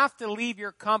will have to leave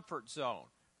your comfort zone.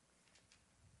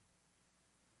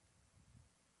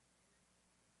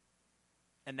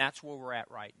 And that's where we're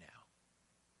at right now.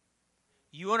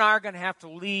 You and I are going to have to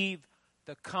leave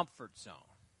the comfort zone.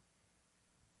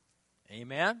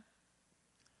 Amen?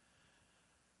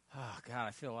 Oh, God,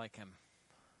 I feel like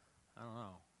I don't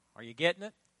know. Are you getting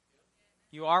it?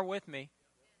 You are with me.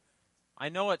 I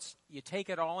know you take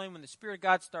it all in. When the Spirit of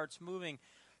God starts moving,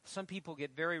 some people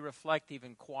get very reflective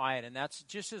and quiet, and that's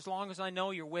just as long as I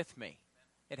know you're with me.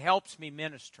 It helps me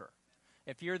minister.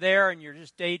 If you're there and you're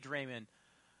just daydreaming,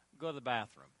 go to the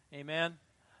bathroom. Amen?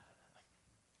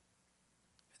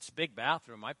 It's a big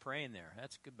bathroom. I pray in there.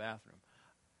 That's a good bathroom.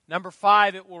 Number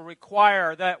 5, it will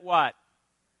require that what?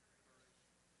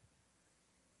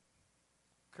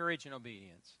 Courage and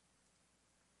obedience.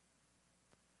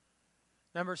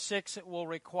 Number 6, it will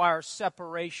require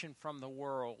separation from the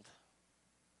world.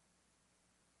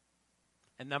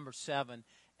 And number 7,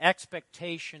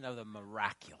 expectation of the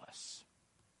miraculous.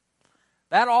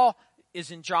 That all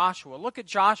is in Joshua. Look at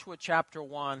Joshua chapter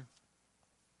 1.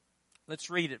 Let's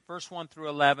read it, verse 1 through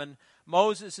 11.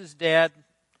 Moses is dead.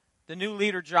 The new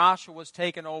leader Joshua was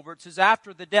taken over. It says,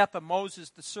 after the death of Moses,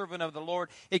 the servant of the Lord,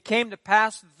 it came to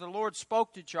pass that the Lord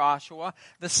spoke to Joshua,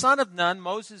 the son of Nun,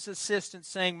 Moses' assistant,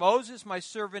 saying, Moses, my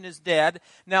servant, is dead.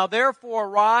 Now therefore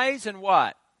arise and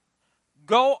what?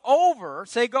 Go over,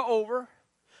 say go over.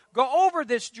 Go over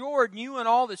this Jordan, you and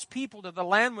all this people, to the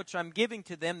land which I'm giving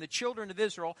to them, the children of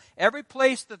Israel. Every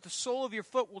place that the sole of your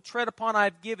foot will tread upon I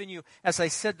have given you, as I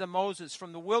said to Moses,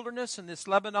 from the wilderness and this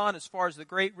Lebanon as far as the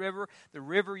great river, the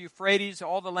river Euphrates,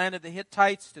 all the land of the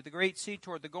Hittites, to the great sea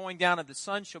toward the going down of the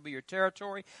sun shall be your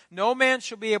territory. No man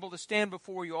shall be able to stand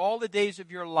before you all the days of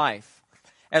your life.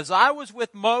 As I was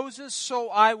with Moses, so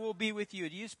I will be with you.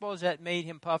 Do you suppose that made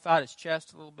him puff out his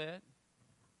chest a little bit?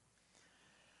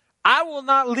 I will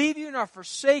not leave you nor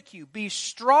forsake you. Be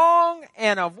strong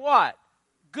and of what?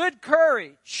 Good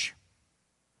courage.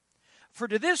 For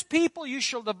to this people you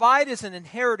shall divide as an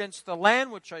inheritance the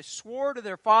land which I swore to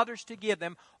their fathers to give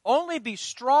them. Only be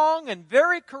strong and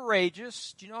very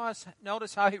courageous. Do you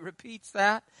notice how he repeats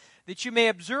that? That you may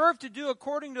observe to do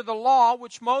according to the law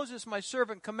which Moses my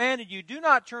servant commanded you. Do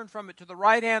not turn from it to the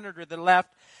right hand or to the left,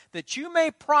 that you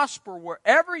may prosper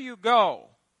wherever you go.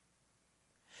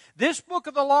 This book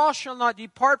of the law shall not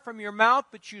depart from your mouth,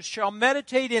 but you shall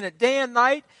meditate in it day and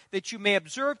night, that you may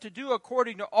observe to do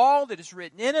according to all that is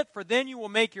written in it, for then you will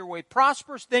make your way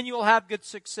prosperous, then you will have good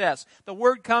success. The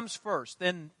word comes first,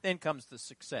 then comes the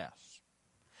success.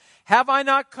 Have I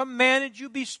not commanded you,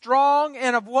 be strong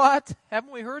and of what?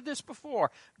 Haven't we heard this before?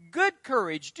 Good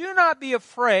courage. Do not be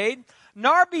afraid,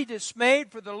 nor be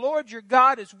dismayed, for the Lord your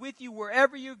God is with you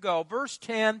wherever you go. Verse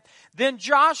 10, then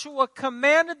Joshua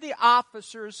commanded the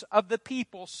officers of the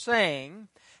people, saying,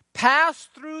 pass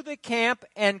through the camp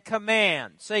and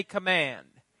command. Say command.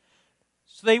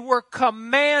 So they were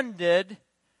commanded.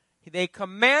 They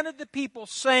commanded the people,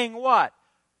 saying what?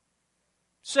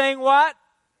 Saying what?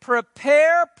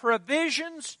 Prepare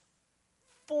provisions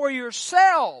for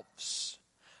yourselves.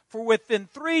 For within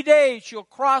 3 days you'll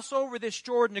cross over this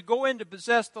Jordan to go in to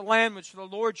possess the land which the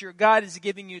Lord your God is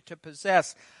giving you to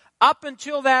possess. Up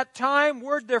until that time,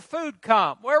 where'd their food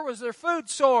come? Where was their food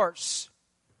source?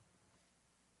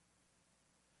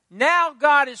 Now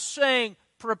God is saying,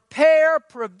 prepare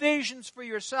provisions for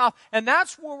yourself. And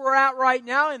that's where we're at right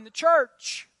now in the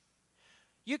church.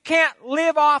 You can't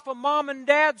live off of mom and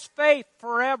dad's faith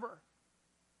forever.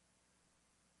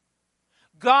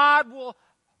 God will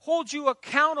hold you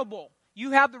accountable.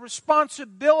 You have the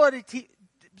responsibility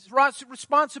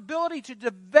to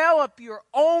develop your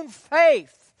own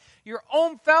faith, your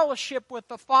own fellowship with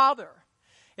the Father.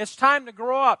 It's time to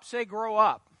grow up. Say, grow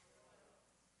up.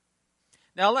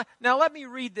 Now let me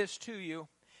read this to you,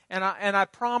 and I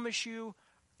promise you,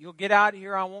 you'll get out of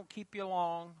here. I won't keep you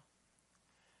long.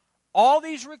 All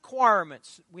these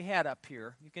requirements we had up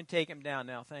here, you can take them down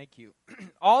now, thank you.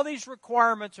 All these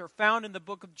requirements are found in the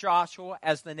book of Joshua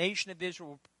as the nation of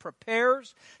Israel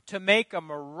prepares to make a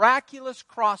miraculous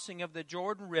crossing of the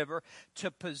Jordan River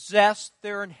to possess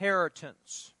their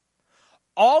inheritance.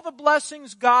 All the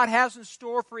blessings God has in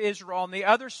store for Israel on the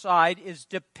other side is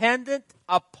dependent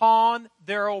upon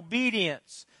their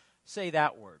obedience. Say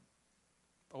that word,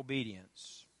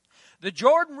 obedience. The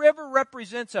Jordan River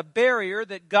represents a barrier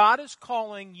that God is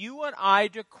calling you and I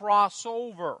to cross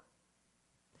over.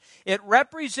 It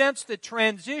represents the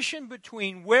transition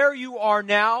between where you are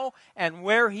now and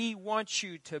where He wants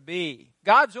you to be.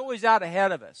 God's always out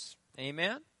ahead of us.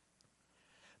 Amen?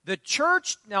 The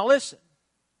church, now listen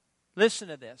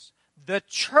to this. The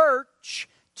church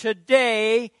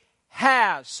today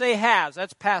has, say has,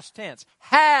 that's past tense,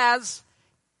 has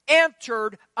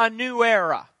entered a new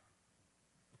era.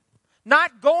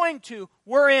 Not going to,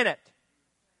 we're in it.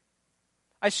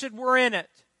 I said we're in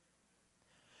it.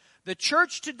 The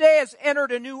church today has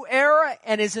entered a new era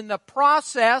and is in the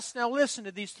process, now listen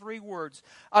to these 3 words,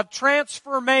 of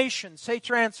transformation. Say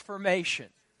transformation.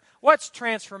 What's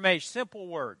transformation? Simple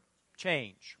word.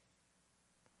 Change.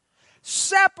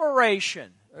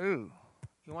 Separation. Ooh,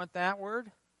 you want that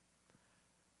word?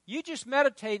 You just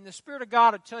meditate and the Spirit of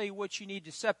God will tell you what you need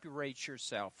to separate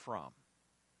yourself from.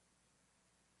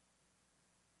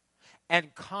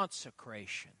 And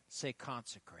consecration. Say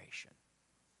consecration.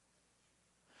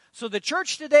 So the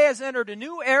church today has entered a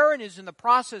new era and is in the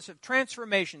process of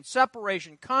transformation,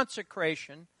 separation,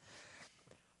 consecration.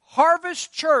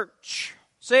 Harvest Church,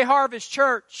 Say Harvest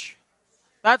Church.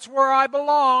 That's where I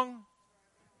belong.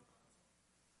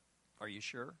 Are you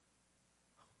sure?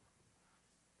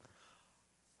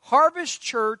 Harvest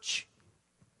Church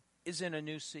is in a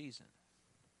new season.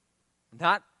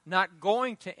 Not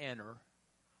going to enter,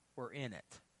 we're in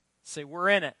it. Say, we're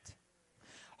in it.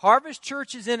 Harvest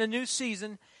Church is in a new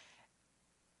season.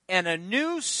 And a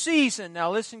new season,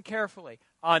 now listen carefully,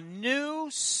 a new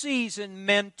season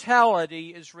mentality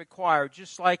is required.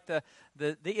 Just like the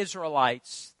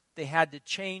Israelites, they had to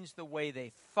change the way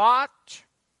they thought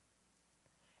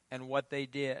and what they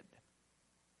did.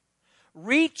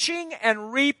 Reaching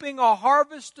and reaping a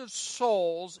harvest of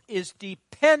souls is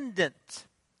dependent.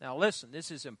 Now listen,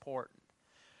 this is important.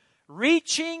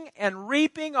 Reaching and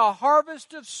reaping a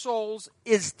harvest of souls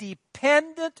is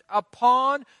dependent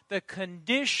upon the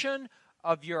condition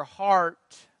of your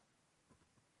heart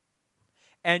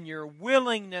and your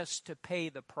willingness to pay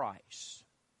the price.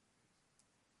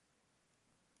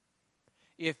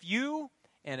 If you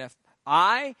and if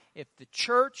the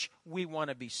church, we want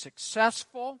to be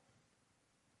successful,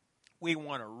 we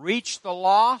want to reach the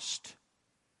lost.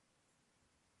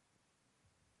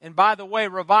 And by the way,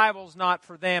 revival's not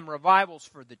for them. Revival's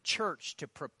for the church to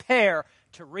prepare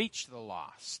to reach the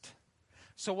lost.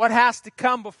 So what has to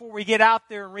come before we get out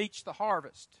there and reach the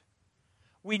harvest?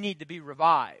 We need to be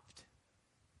revived.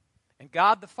 And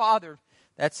God the Father,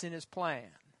 that's in His plan.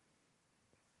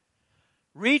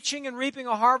 Reaching and reaping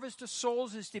a harvest of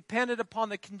souls is dependent upon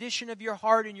the condition of your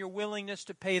heart and your willingness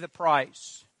to pay the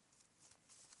price.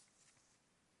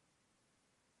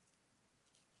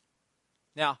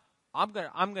 Now, I'm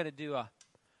gonna do I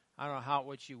don't know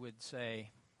what you would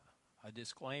say, a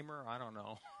disclaimer. I don't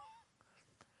know.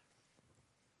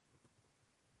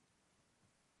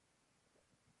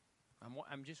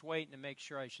 I'm just waiting to make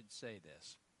sure I should say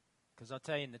this, because I'll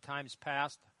tell you, in the times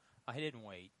past, I didn't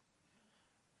wait.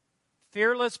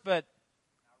 Fearless, but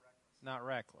not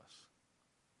reckless.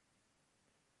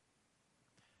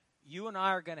 You and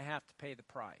I are going to have to pay the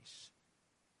price.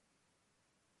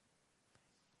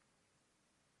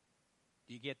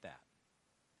 Do you get that?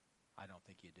 I don't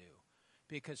think you do.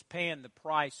 Because paying the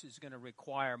price is going to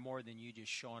require more than you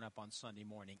just showing up on Sunday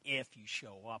morning, if you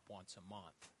show up once a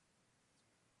month.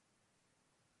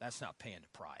 That's not paying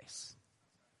the price.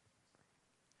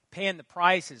 Paying the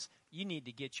price is you need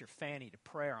to get your Fanny to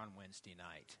prayer on Wednesday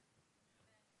night.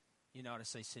 You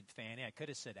notice I said Fanny. I could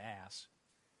have said ass.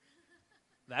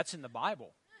 That's in the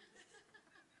Bible.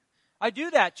 I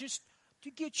do that just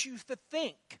to get you to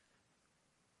think.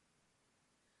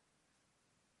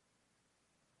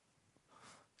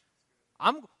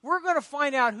 We're going to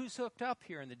find out who's hooked up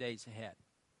here in the days ahead.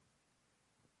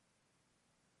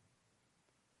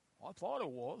 I thought it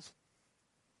was.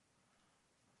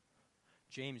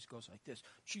 James goes like this.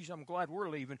 Geez, I'm glad we're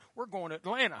leaving. We're going to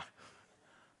Atlanta.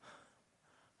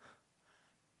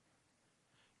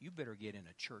 You better get in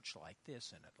a church like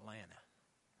this in Atlanta.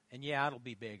 And yeah, it'll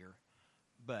be bigger.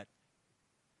 But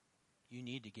you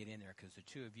need to get in there because the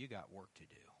two of you got work to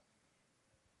do.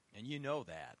 And you know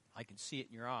that. I can see it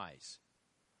in your eyes.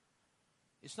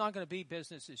 It's not going to be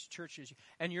business as church as you.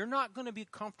 And you're not going to be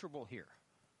comfortable here.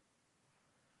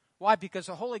 Why? Because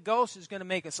the Holy Ghost is going to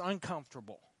make us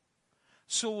uncomfortable.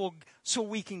 So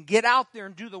we can get out there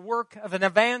and do the work of an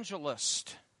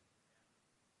evangelist.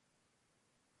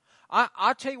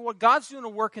 I'll tell you what, God's doing a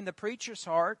work in the preacher's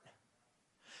heart.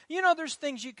 You know, there's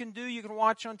things you can do, you can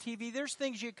watch on TV. There's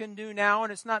things you can do now,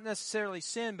 and it's not necessarily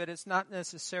sin, but it's not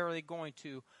necessarily going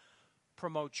to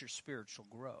promote your spiritual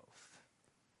growth.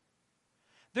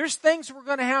 There's things we're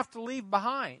going to have to leave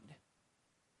behind.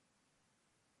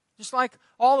 Just like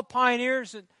all the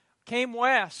pioneers that came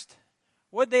west.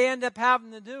 What'd they end up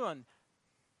having to do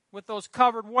with those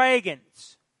covered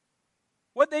wagons?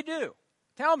 What'd they do?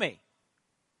 Tell me.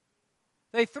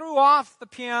 They threw off the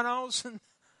pianos and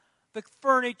the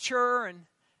furniture, and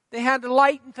they had to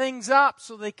lighten things up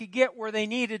so they could get where they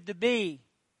needed to be.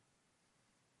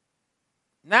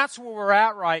 And that's where we're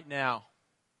at right now.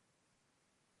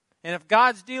 And if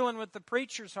God's dealing with the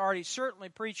preacher's heart, He's certainly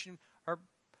preaching or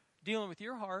dealing with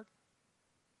your heart.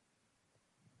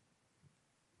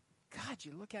 God,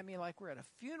 you look at me like we're at a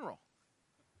funeral.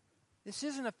 This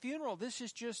isn't a funeral. This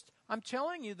is just, I'm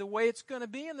telling you, the way it's going to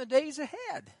be in the days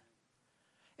ahead.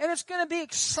 And it's going to be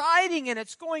exciting, and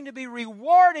it's going to be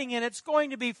rewarding, and it's going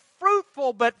to be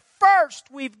fruitful. But first,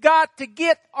 we've got to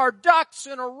get our ducks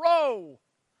in a row.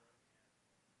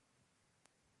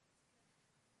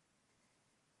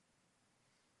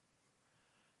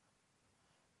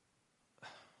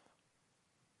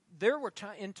 There were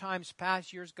in times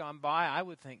past, years gone by, I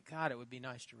would think, God, it would be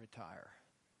nice to retire.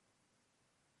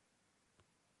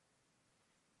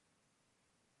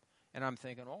 And I'm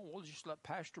thinking, oh, we'll just let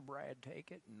Pastor Brad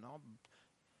take it.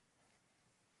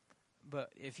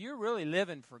 But if you're really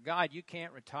living for God, you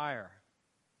can't retire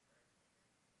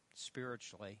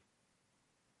spiritually.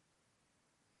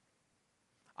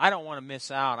 I don't want to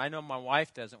miss out. I know my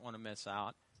wife doesn't want to miss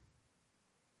out.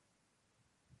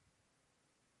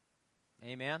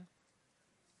 Amen?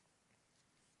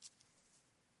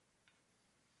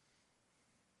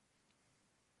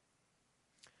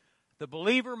 The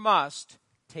believer must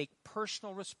take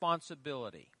personal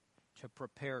responsibility to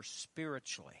prepare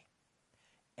spiritually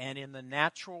and in the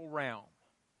natural realm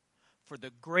for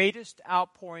the greatest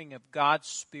outpouring of God's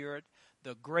Spirit,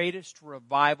 the greatest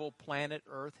revival planet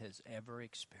Earth has ever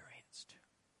experienced.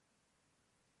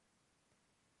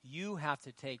 You have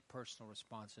to take personal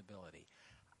responsibility.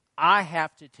 I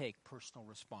have to take personal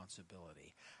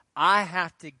responsibility. I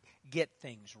have to get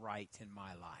things right in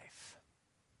my life.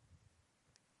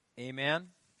 Amen?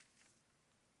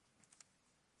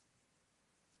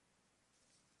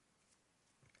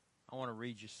 I want to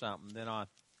read you something. Then I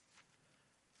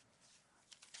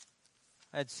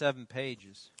had 7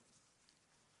 pages.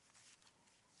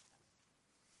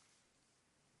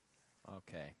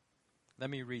 Okay. Let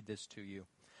me read this to you.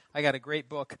 I got a great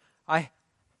book. In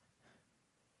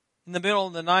the middle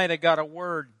of the night, I got a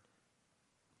word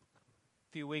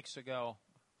a few weeks ago,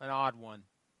 an odd one.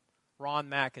 Ron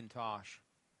McIntosh.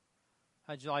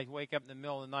 How'd you like to wake up in the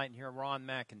middle of the night and hear Ron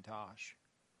McIntosh?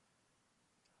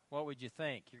 What would you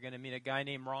think? You're going to meet a guy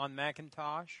named Ron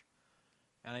McIntosh?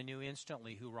 And I knew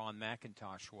instantly who Ron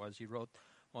McIntosh was. He wrote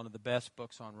one of the best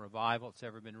books on revival that's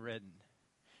ever been written.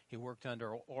 He worked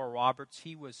under Oral Roberts.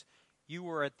 You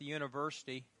were at the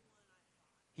university.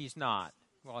 He's not.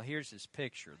 Well, here's his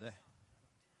picture.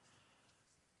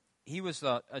 He was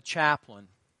a chaplain.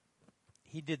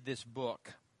 He did this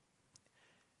book.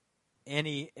 And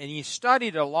he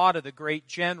studied a lot of the great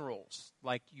generals,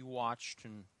 like you watched,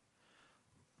 and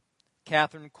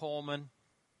Catherine Coleman.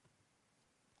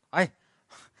 I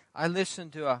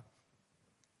listened to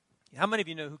how many of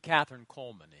you know who Catherine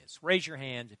Coleman is? Raise your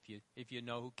hands if you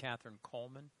know who Catherine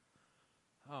Coleman.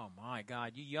 Oh my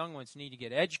God, you young ones need to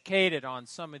get educated on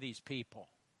some of these people.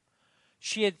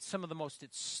 She had some of the most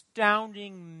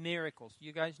astounding miracles.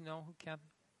 You guys know who Catherine?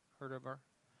 Heard of her?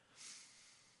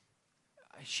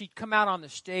 She'd come out on the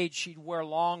stage, she'd wear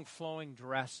long flowing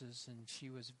dresses, and she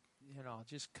was,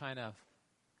 just kind of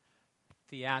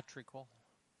theatrical.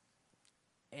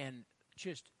 And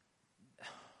just,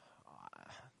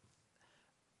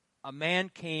 a man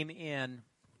came in,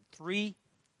 3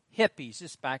 hippies,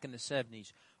 this back in the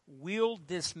 70s, wheeled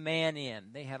this man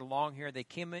in. They had long hair. They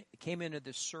came into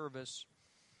this service,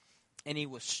 and he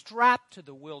was strapped to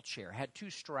the wheelchair, had 2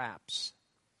 straps.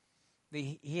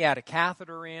 He had a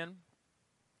catheter in,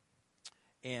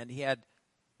 and he had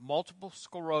multiple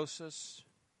sclerosis.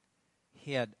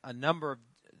 He had a number of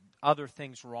other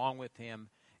things wrong with him,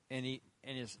 and he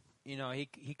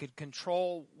could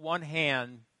control one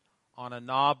hand on a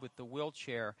knob with the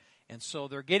wheelchair. And so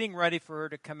they're getting ready for her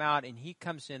to come out, and he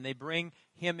comes in. They bring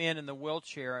him in the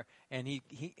wheelchair, and he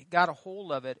got a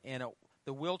hold of it, and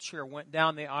the wheelchair went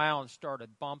down the aisle and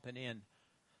started bumping in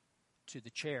to the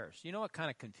chairs. You know what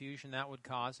kind of confusion that would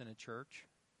cause in a church,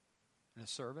 in a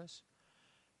service?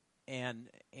 And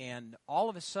all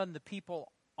of a sudden, the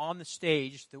people on the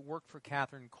stage that worked for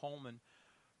Catherine Coleman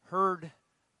heard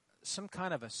some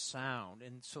kind of a sound,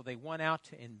 and so they went out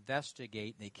to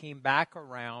investigate. They came back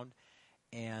around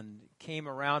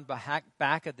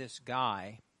back of this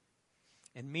guy.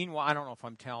 And meanwhile, I don't know if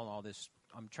I'm telling all this.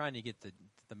 I'm trying to get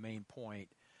the main point.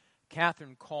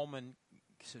 Catherine Coleman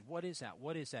said, "What is that?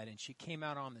 What is that?" And she came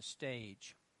out on the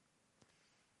stage,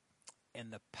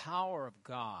 and the power of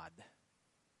God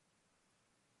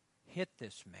hit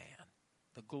this man,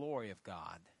 the glory of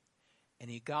God. And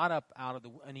he got up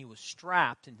and he was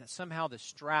strapped, and somehow the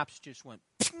straps just went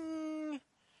ping,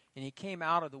 and he came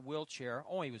out of the wheelchair.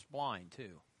 Oh, he was blind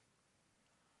too.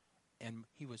 And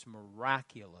he was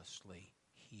miraculously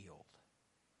healed.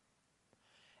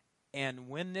 And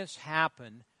when this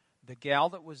happened, the gal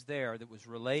that was there that was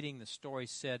relating the story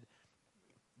said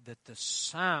that the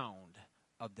sound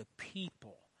of the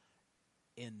people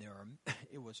in there,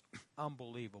 it was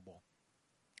unbelievable.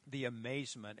 The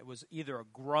amazement. It was either a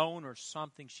groan or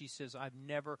something. She says, "I've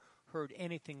never heard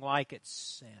anything like it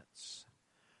since."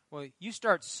 Well, you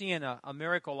start seeing a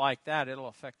miracle like that, it'll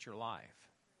affect your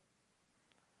life.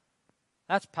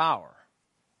 That's power.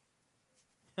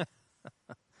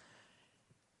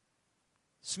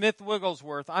 Smith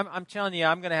Wigglesworth, I'm telling you,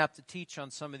 I'm going to have to teach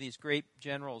on some of these great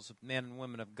generals, men and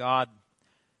women of God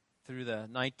through the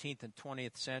 19th and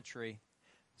 20th century.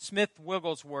 Smith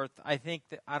Wigglesworth, I don't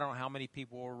know how many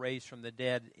people were raised from the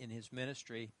dead in his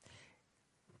ministry.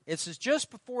 It says,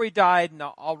 just before he died, and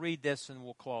I'll read this and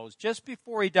we'll close. Just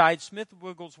before he died, Smith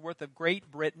Wigglesworth of Great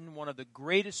Britain, one of the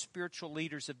greatest spiritual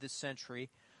leaders of this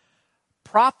century,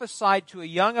 prophesied to a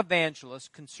young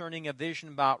evangelist concerning a vision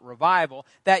about revival.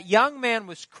 That young man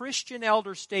was Christian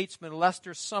elder statesman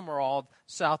Lester Sumrall of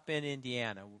South Bend,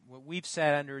 Indiana. We've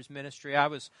sat under his ministry.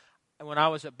 When I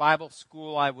was at Bible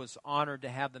school, I was honored to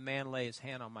have the man lay his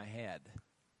hand on my head.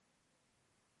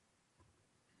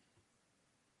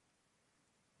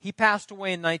 He passed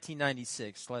away in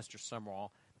 1996, Lester Sumrall.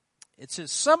 It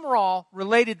says, Sumrall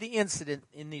related the incident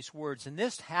in these words, and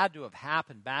this had to have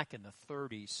happened back in the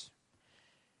 30s.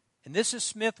 And this is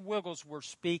Smith Wigglesworth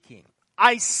speaking.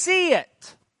 I see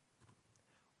it.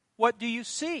 What do you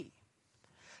see?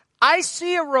 I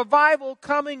see a revival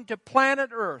coming to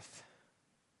planet Earth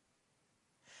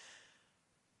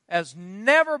as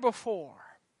never before.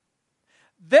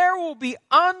 There will be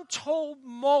untold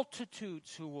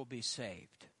multitudes who will be saved.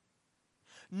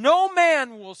 No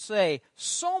man will say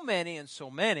so many and so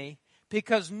many,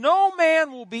 because no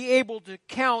man will be able to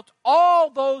count all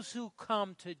those who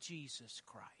come to Jesus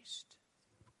Christ.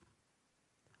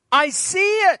 I see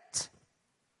it.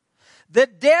 The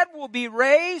dead will be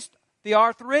raised, the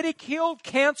arthritic healed,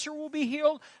 cancer will be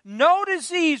healed. No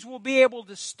disease will be able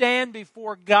to stand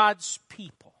before God's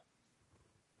people.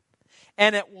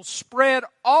 And it will spread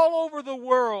all over the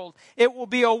world. It will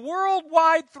be a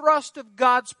worldwide thrust of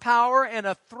God's power and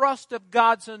a thrust of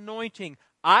God's anointing.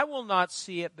 I will not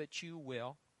see it, but you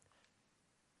will.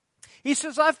 He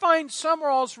says, I find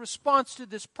Sumrall's response to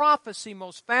this prophecy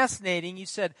most fascinating. He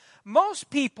said, most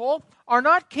people are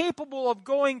not capable of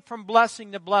going from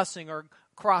blessing to blessing or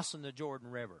crossing the Jordan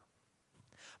River.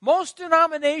 Most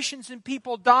denominations and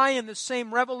people die in the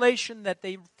same revelation that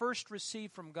they first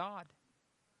received from God.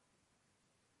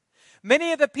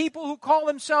 Many of the people who call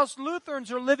themselves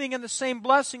Lutherans are living in the same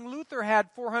blessing Luther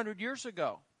had 400 years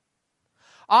ago.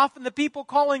 Often the people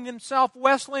calling themselves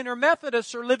Wesleyan or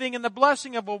Methodists are living in the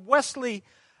blessing of a Wesley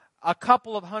a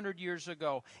couple of hundred years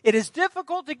ago. It is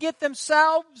difficult to get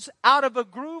themselves out of a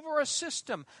groove or a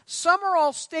system.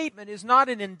 Sumrall's statement is not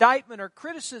an indictment or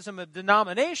criticism of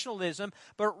denominationalism,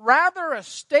 but rather a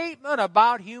statement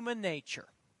about human nature.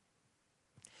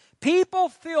 People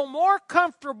feel more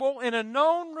comfortable in a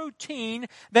known routine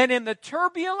than in the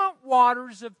turbulent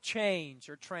waters of change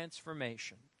or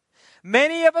transformation.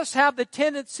 Many of us have the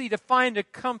tendency to find a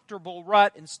comfortable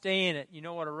rut and stay in it. You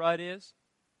know what a rut is?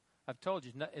 I've told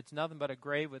you, it's nothing but a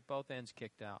grave with both ends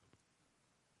kicked out.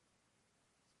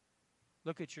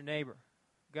 Look at your neighbor.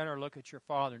 Gunnar, look at your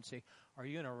father and say, are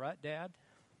you in a rut, Dad?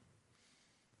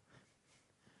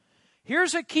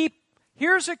 Here's a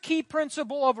key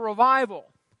principle of revival.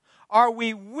 Are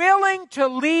we willing to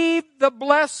leave the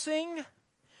blessing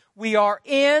we are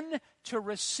in to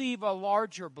receive a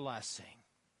larger blessing?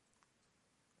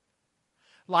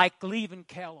 Like leaving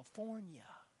California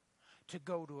to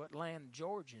go to Atlanta,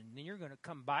 Georgia, and then you're going to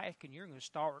come back and you're going to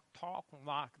start talking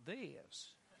like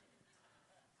this.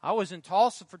 I was in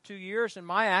Tulsa for 2 years and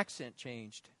my accent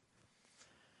changed.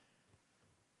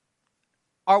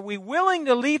 Are we willing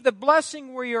to leave the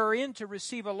blessing we are in to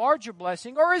receive a larger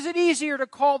blessing? Or is it easier to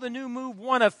call the new move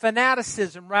one of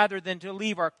fanaticism rather than to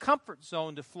leave our comfort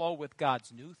zone to flow with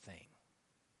God's new thing?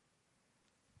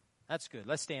 That's good.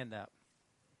 Let's stand up.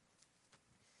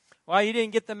 Well, you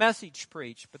didn't get the message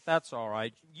preached, but that's all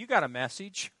right. You got a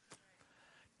message.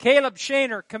 Caleb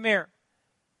Shaner, come here.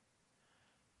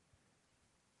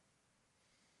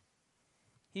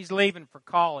 He's leaving for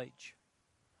college.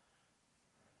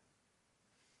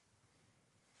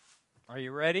 Are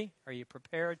you ready? Are you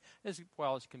prepared? As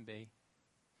well as can be.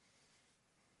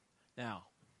 Now,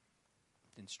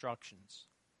 instructions.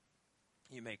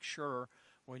 You make sure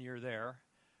when you're there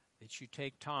that you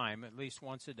take time at least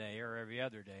once a day or every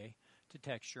other day to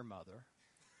text your mother.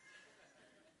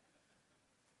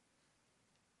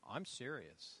 I'm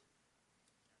serious.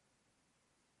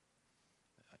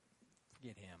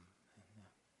 Forget him.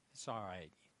 It's all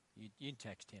right. You can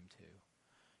text him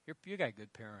too. You got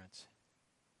good parents.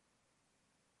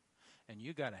 And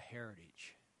you got a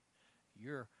heritage.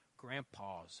 Your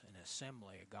grandpa's an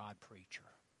Assembly of God preacher.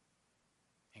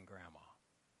 And grandma.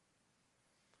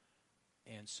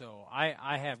 And so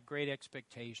I have great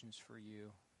expectations for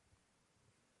you.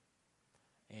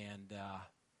 And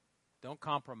don't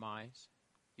compromise.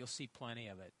 You'll see plenty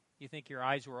of it. You think your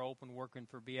eyes were open working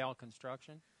for BL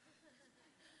Construction?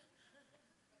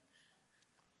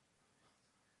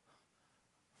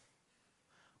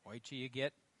 Wait till you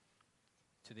get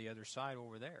to the other side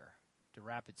over there, to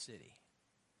Rapid City.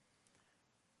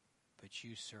 but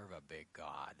you serve a big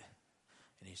God,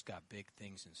 and He's got big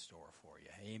things in store for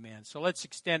you. Amen. So let's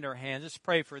extend our hands. Let's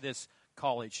pray for this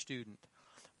college student.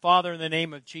 Father, in the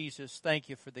name of Jesus, thank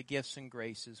you for the gifts and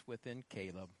graces within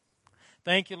Caleb.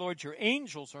 Thank you, Lord, your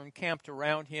angels are encamped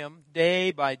around him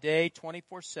day by day,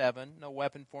 24/7. No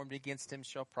weapon formed against him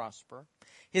shall prosper.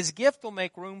 His gift will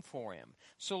make room for him.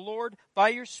 So, Lord, by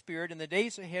your Spirit, in the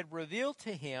days ahead, reveal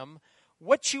to him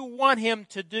what you want him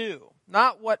to do.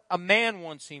 Not what a man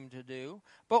wants him to do,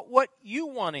 but what you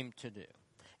want him to do.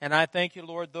 And I thank you,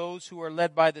 Lord, those who are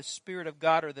led by the Spirit of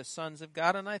God are the sons of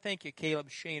God. And I thank you, Caleb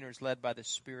Shaner is led by the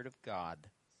Spirit of God.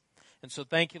 And so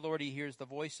thank you, Lord, he hears the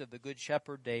voice of the Good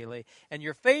Shepherd daily. And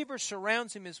your favor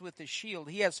surrounds him as with a shield.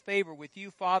 He has favor with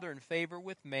you, Father, and favor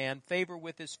with man, favor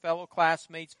with his fellow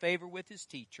classmates, favor with his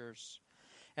teachers.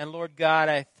 And Lord God,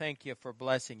 I thank you for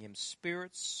blessing him,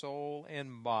 spirit, soul,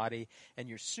 and body. And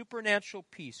your supernatural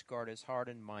peace guard his heart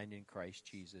and mind in Christ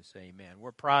Jesus. Amen.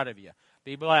 We're proud of you.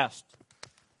 Be blessed.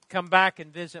 Come back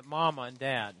and visit Mama and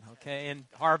Dad, okay, in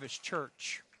Harvest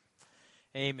Church.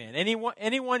 Amen.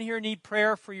 Anyone here need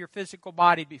prayer for your physical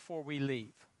body before we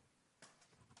leave?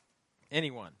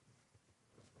 Anyone?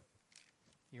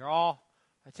 You're all,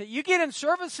 I tell you, you get in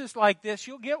services like this,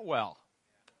 you'll get well.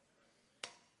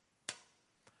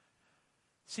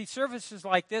 See, services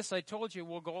like this, I told you,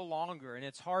 will go longer, and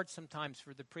it's hard sometimes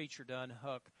for the preacher to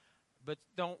unhook. But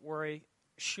don't worry,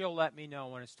 she'll let me know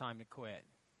when it's time to quit.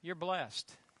 You're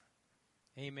blessed.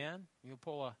 Amen. You'll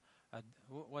pull a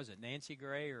what was it, Nancy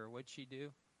Gray, or what'd she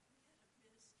do?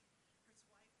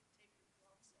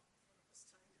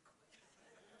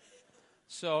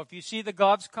 So if you see the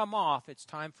gloves come off, it's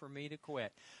time for me to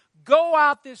quit. Go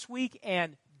out this week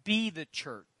and be the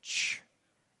church.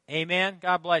 Amen.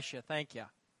 God bless you. Thank you.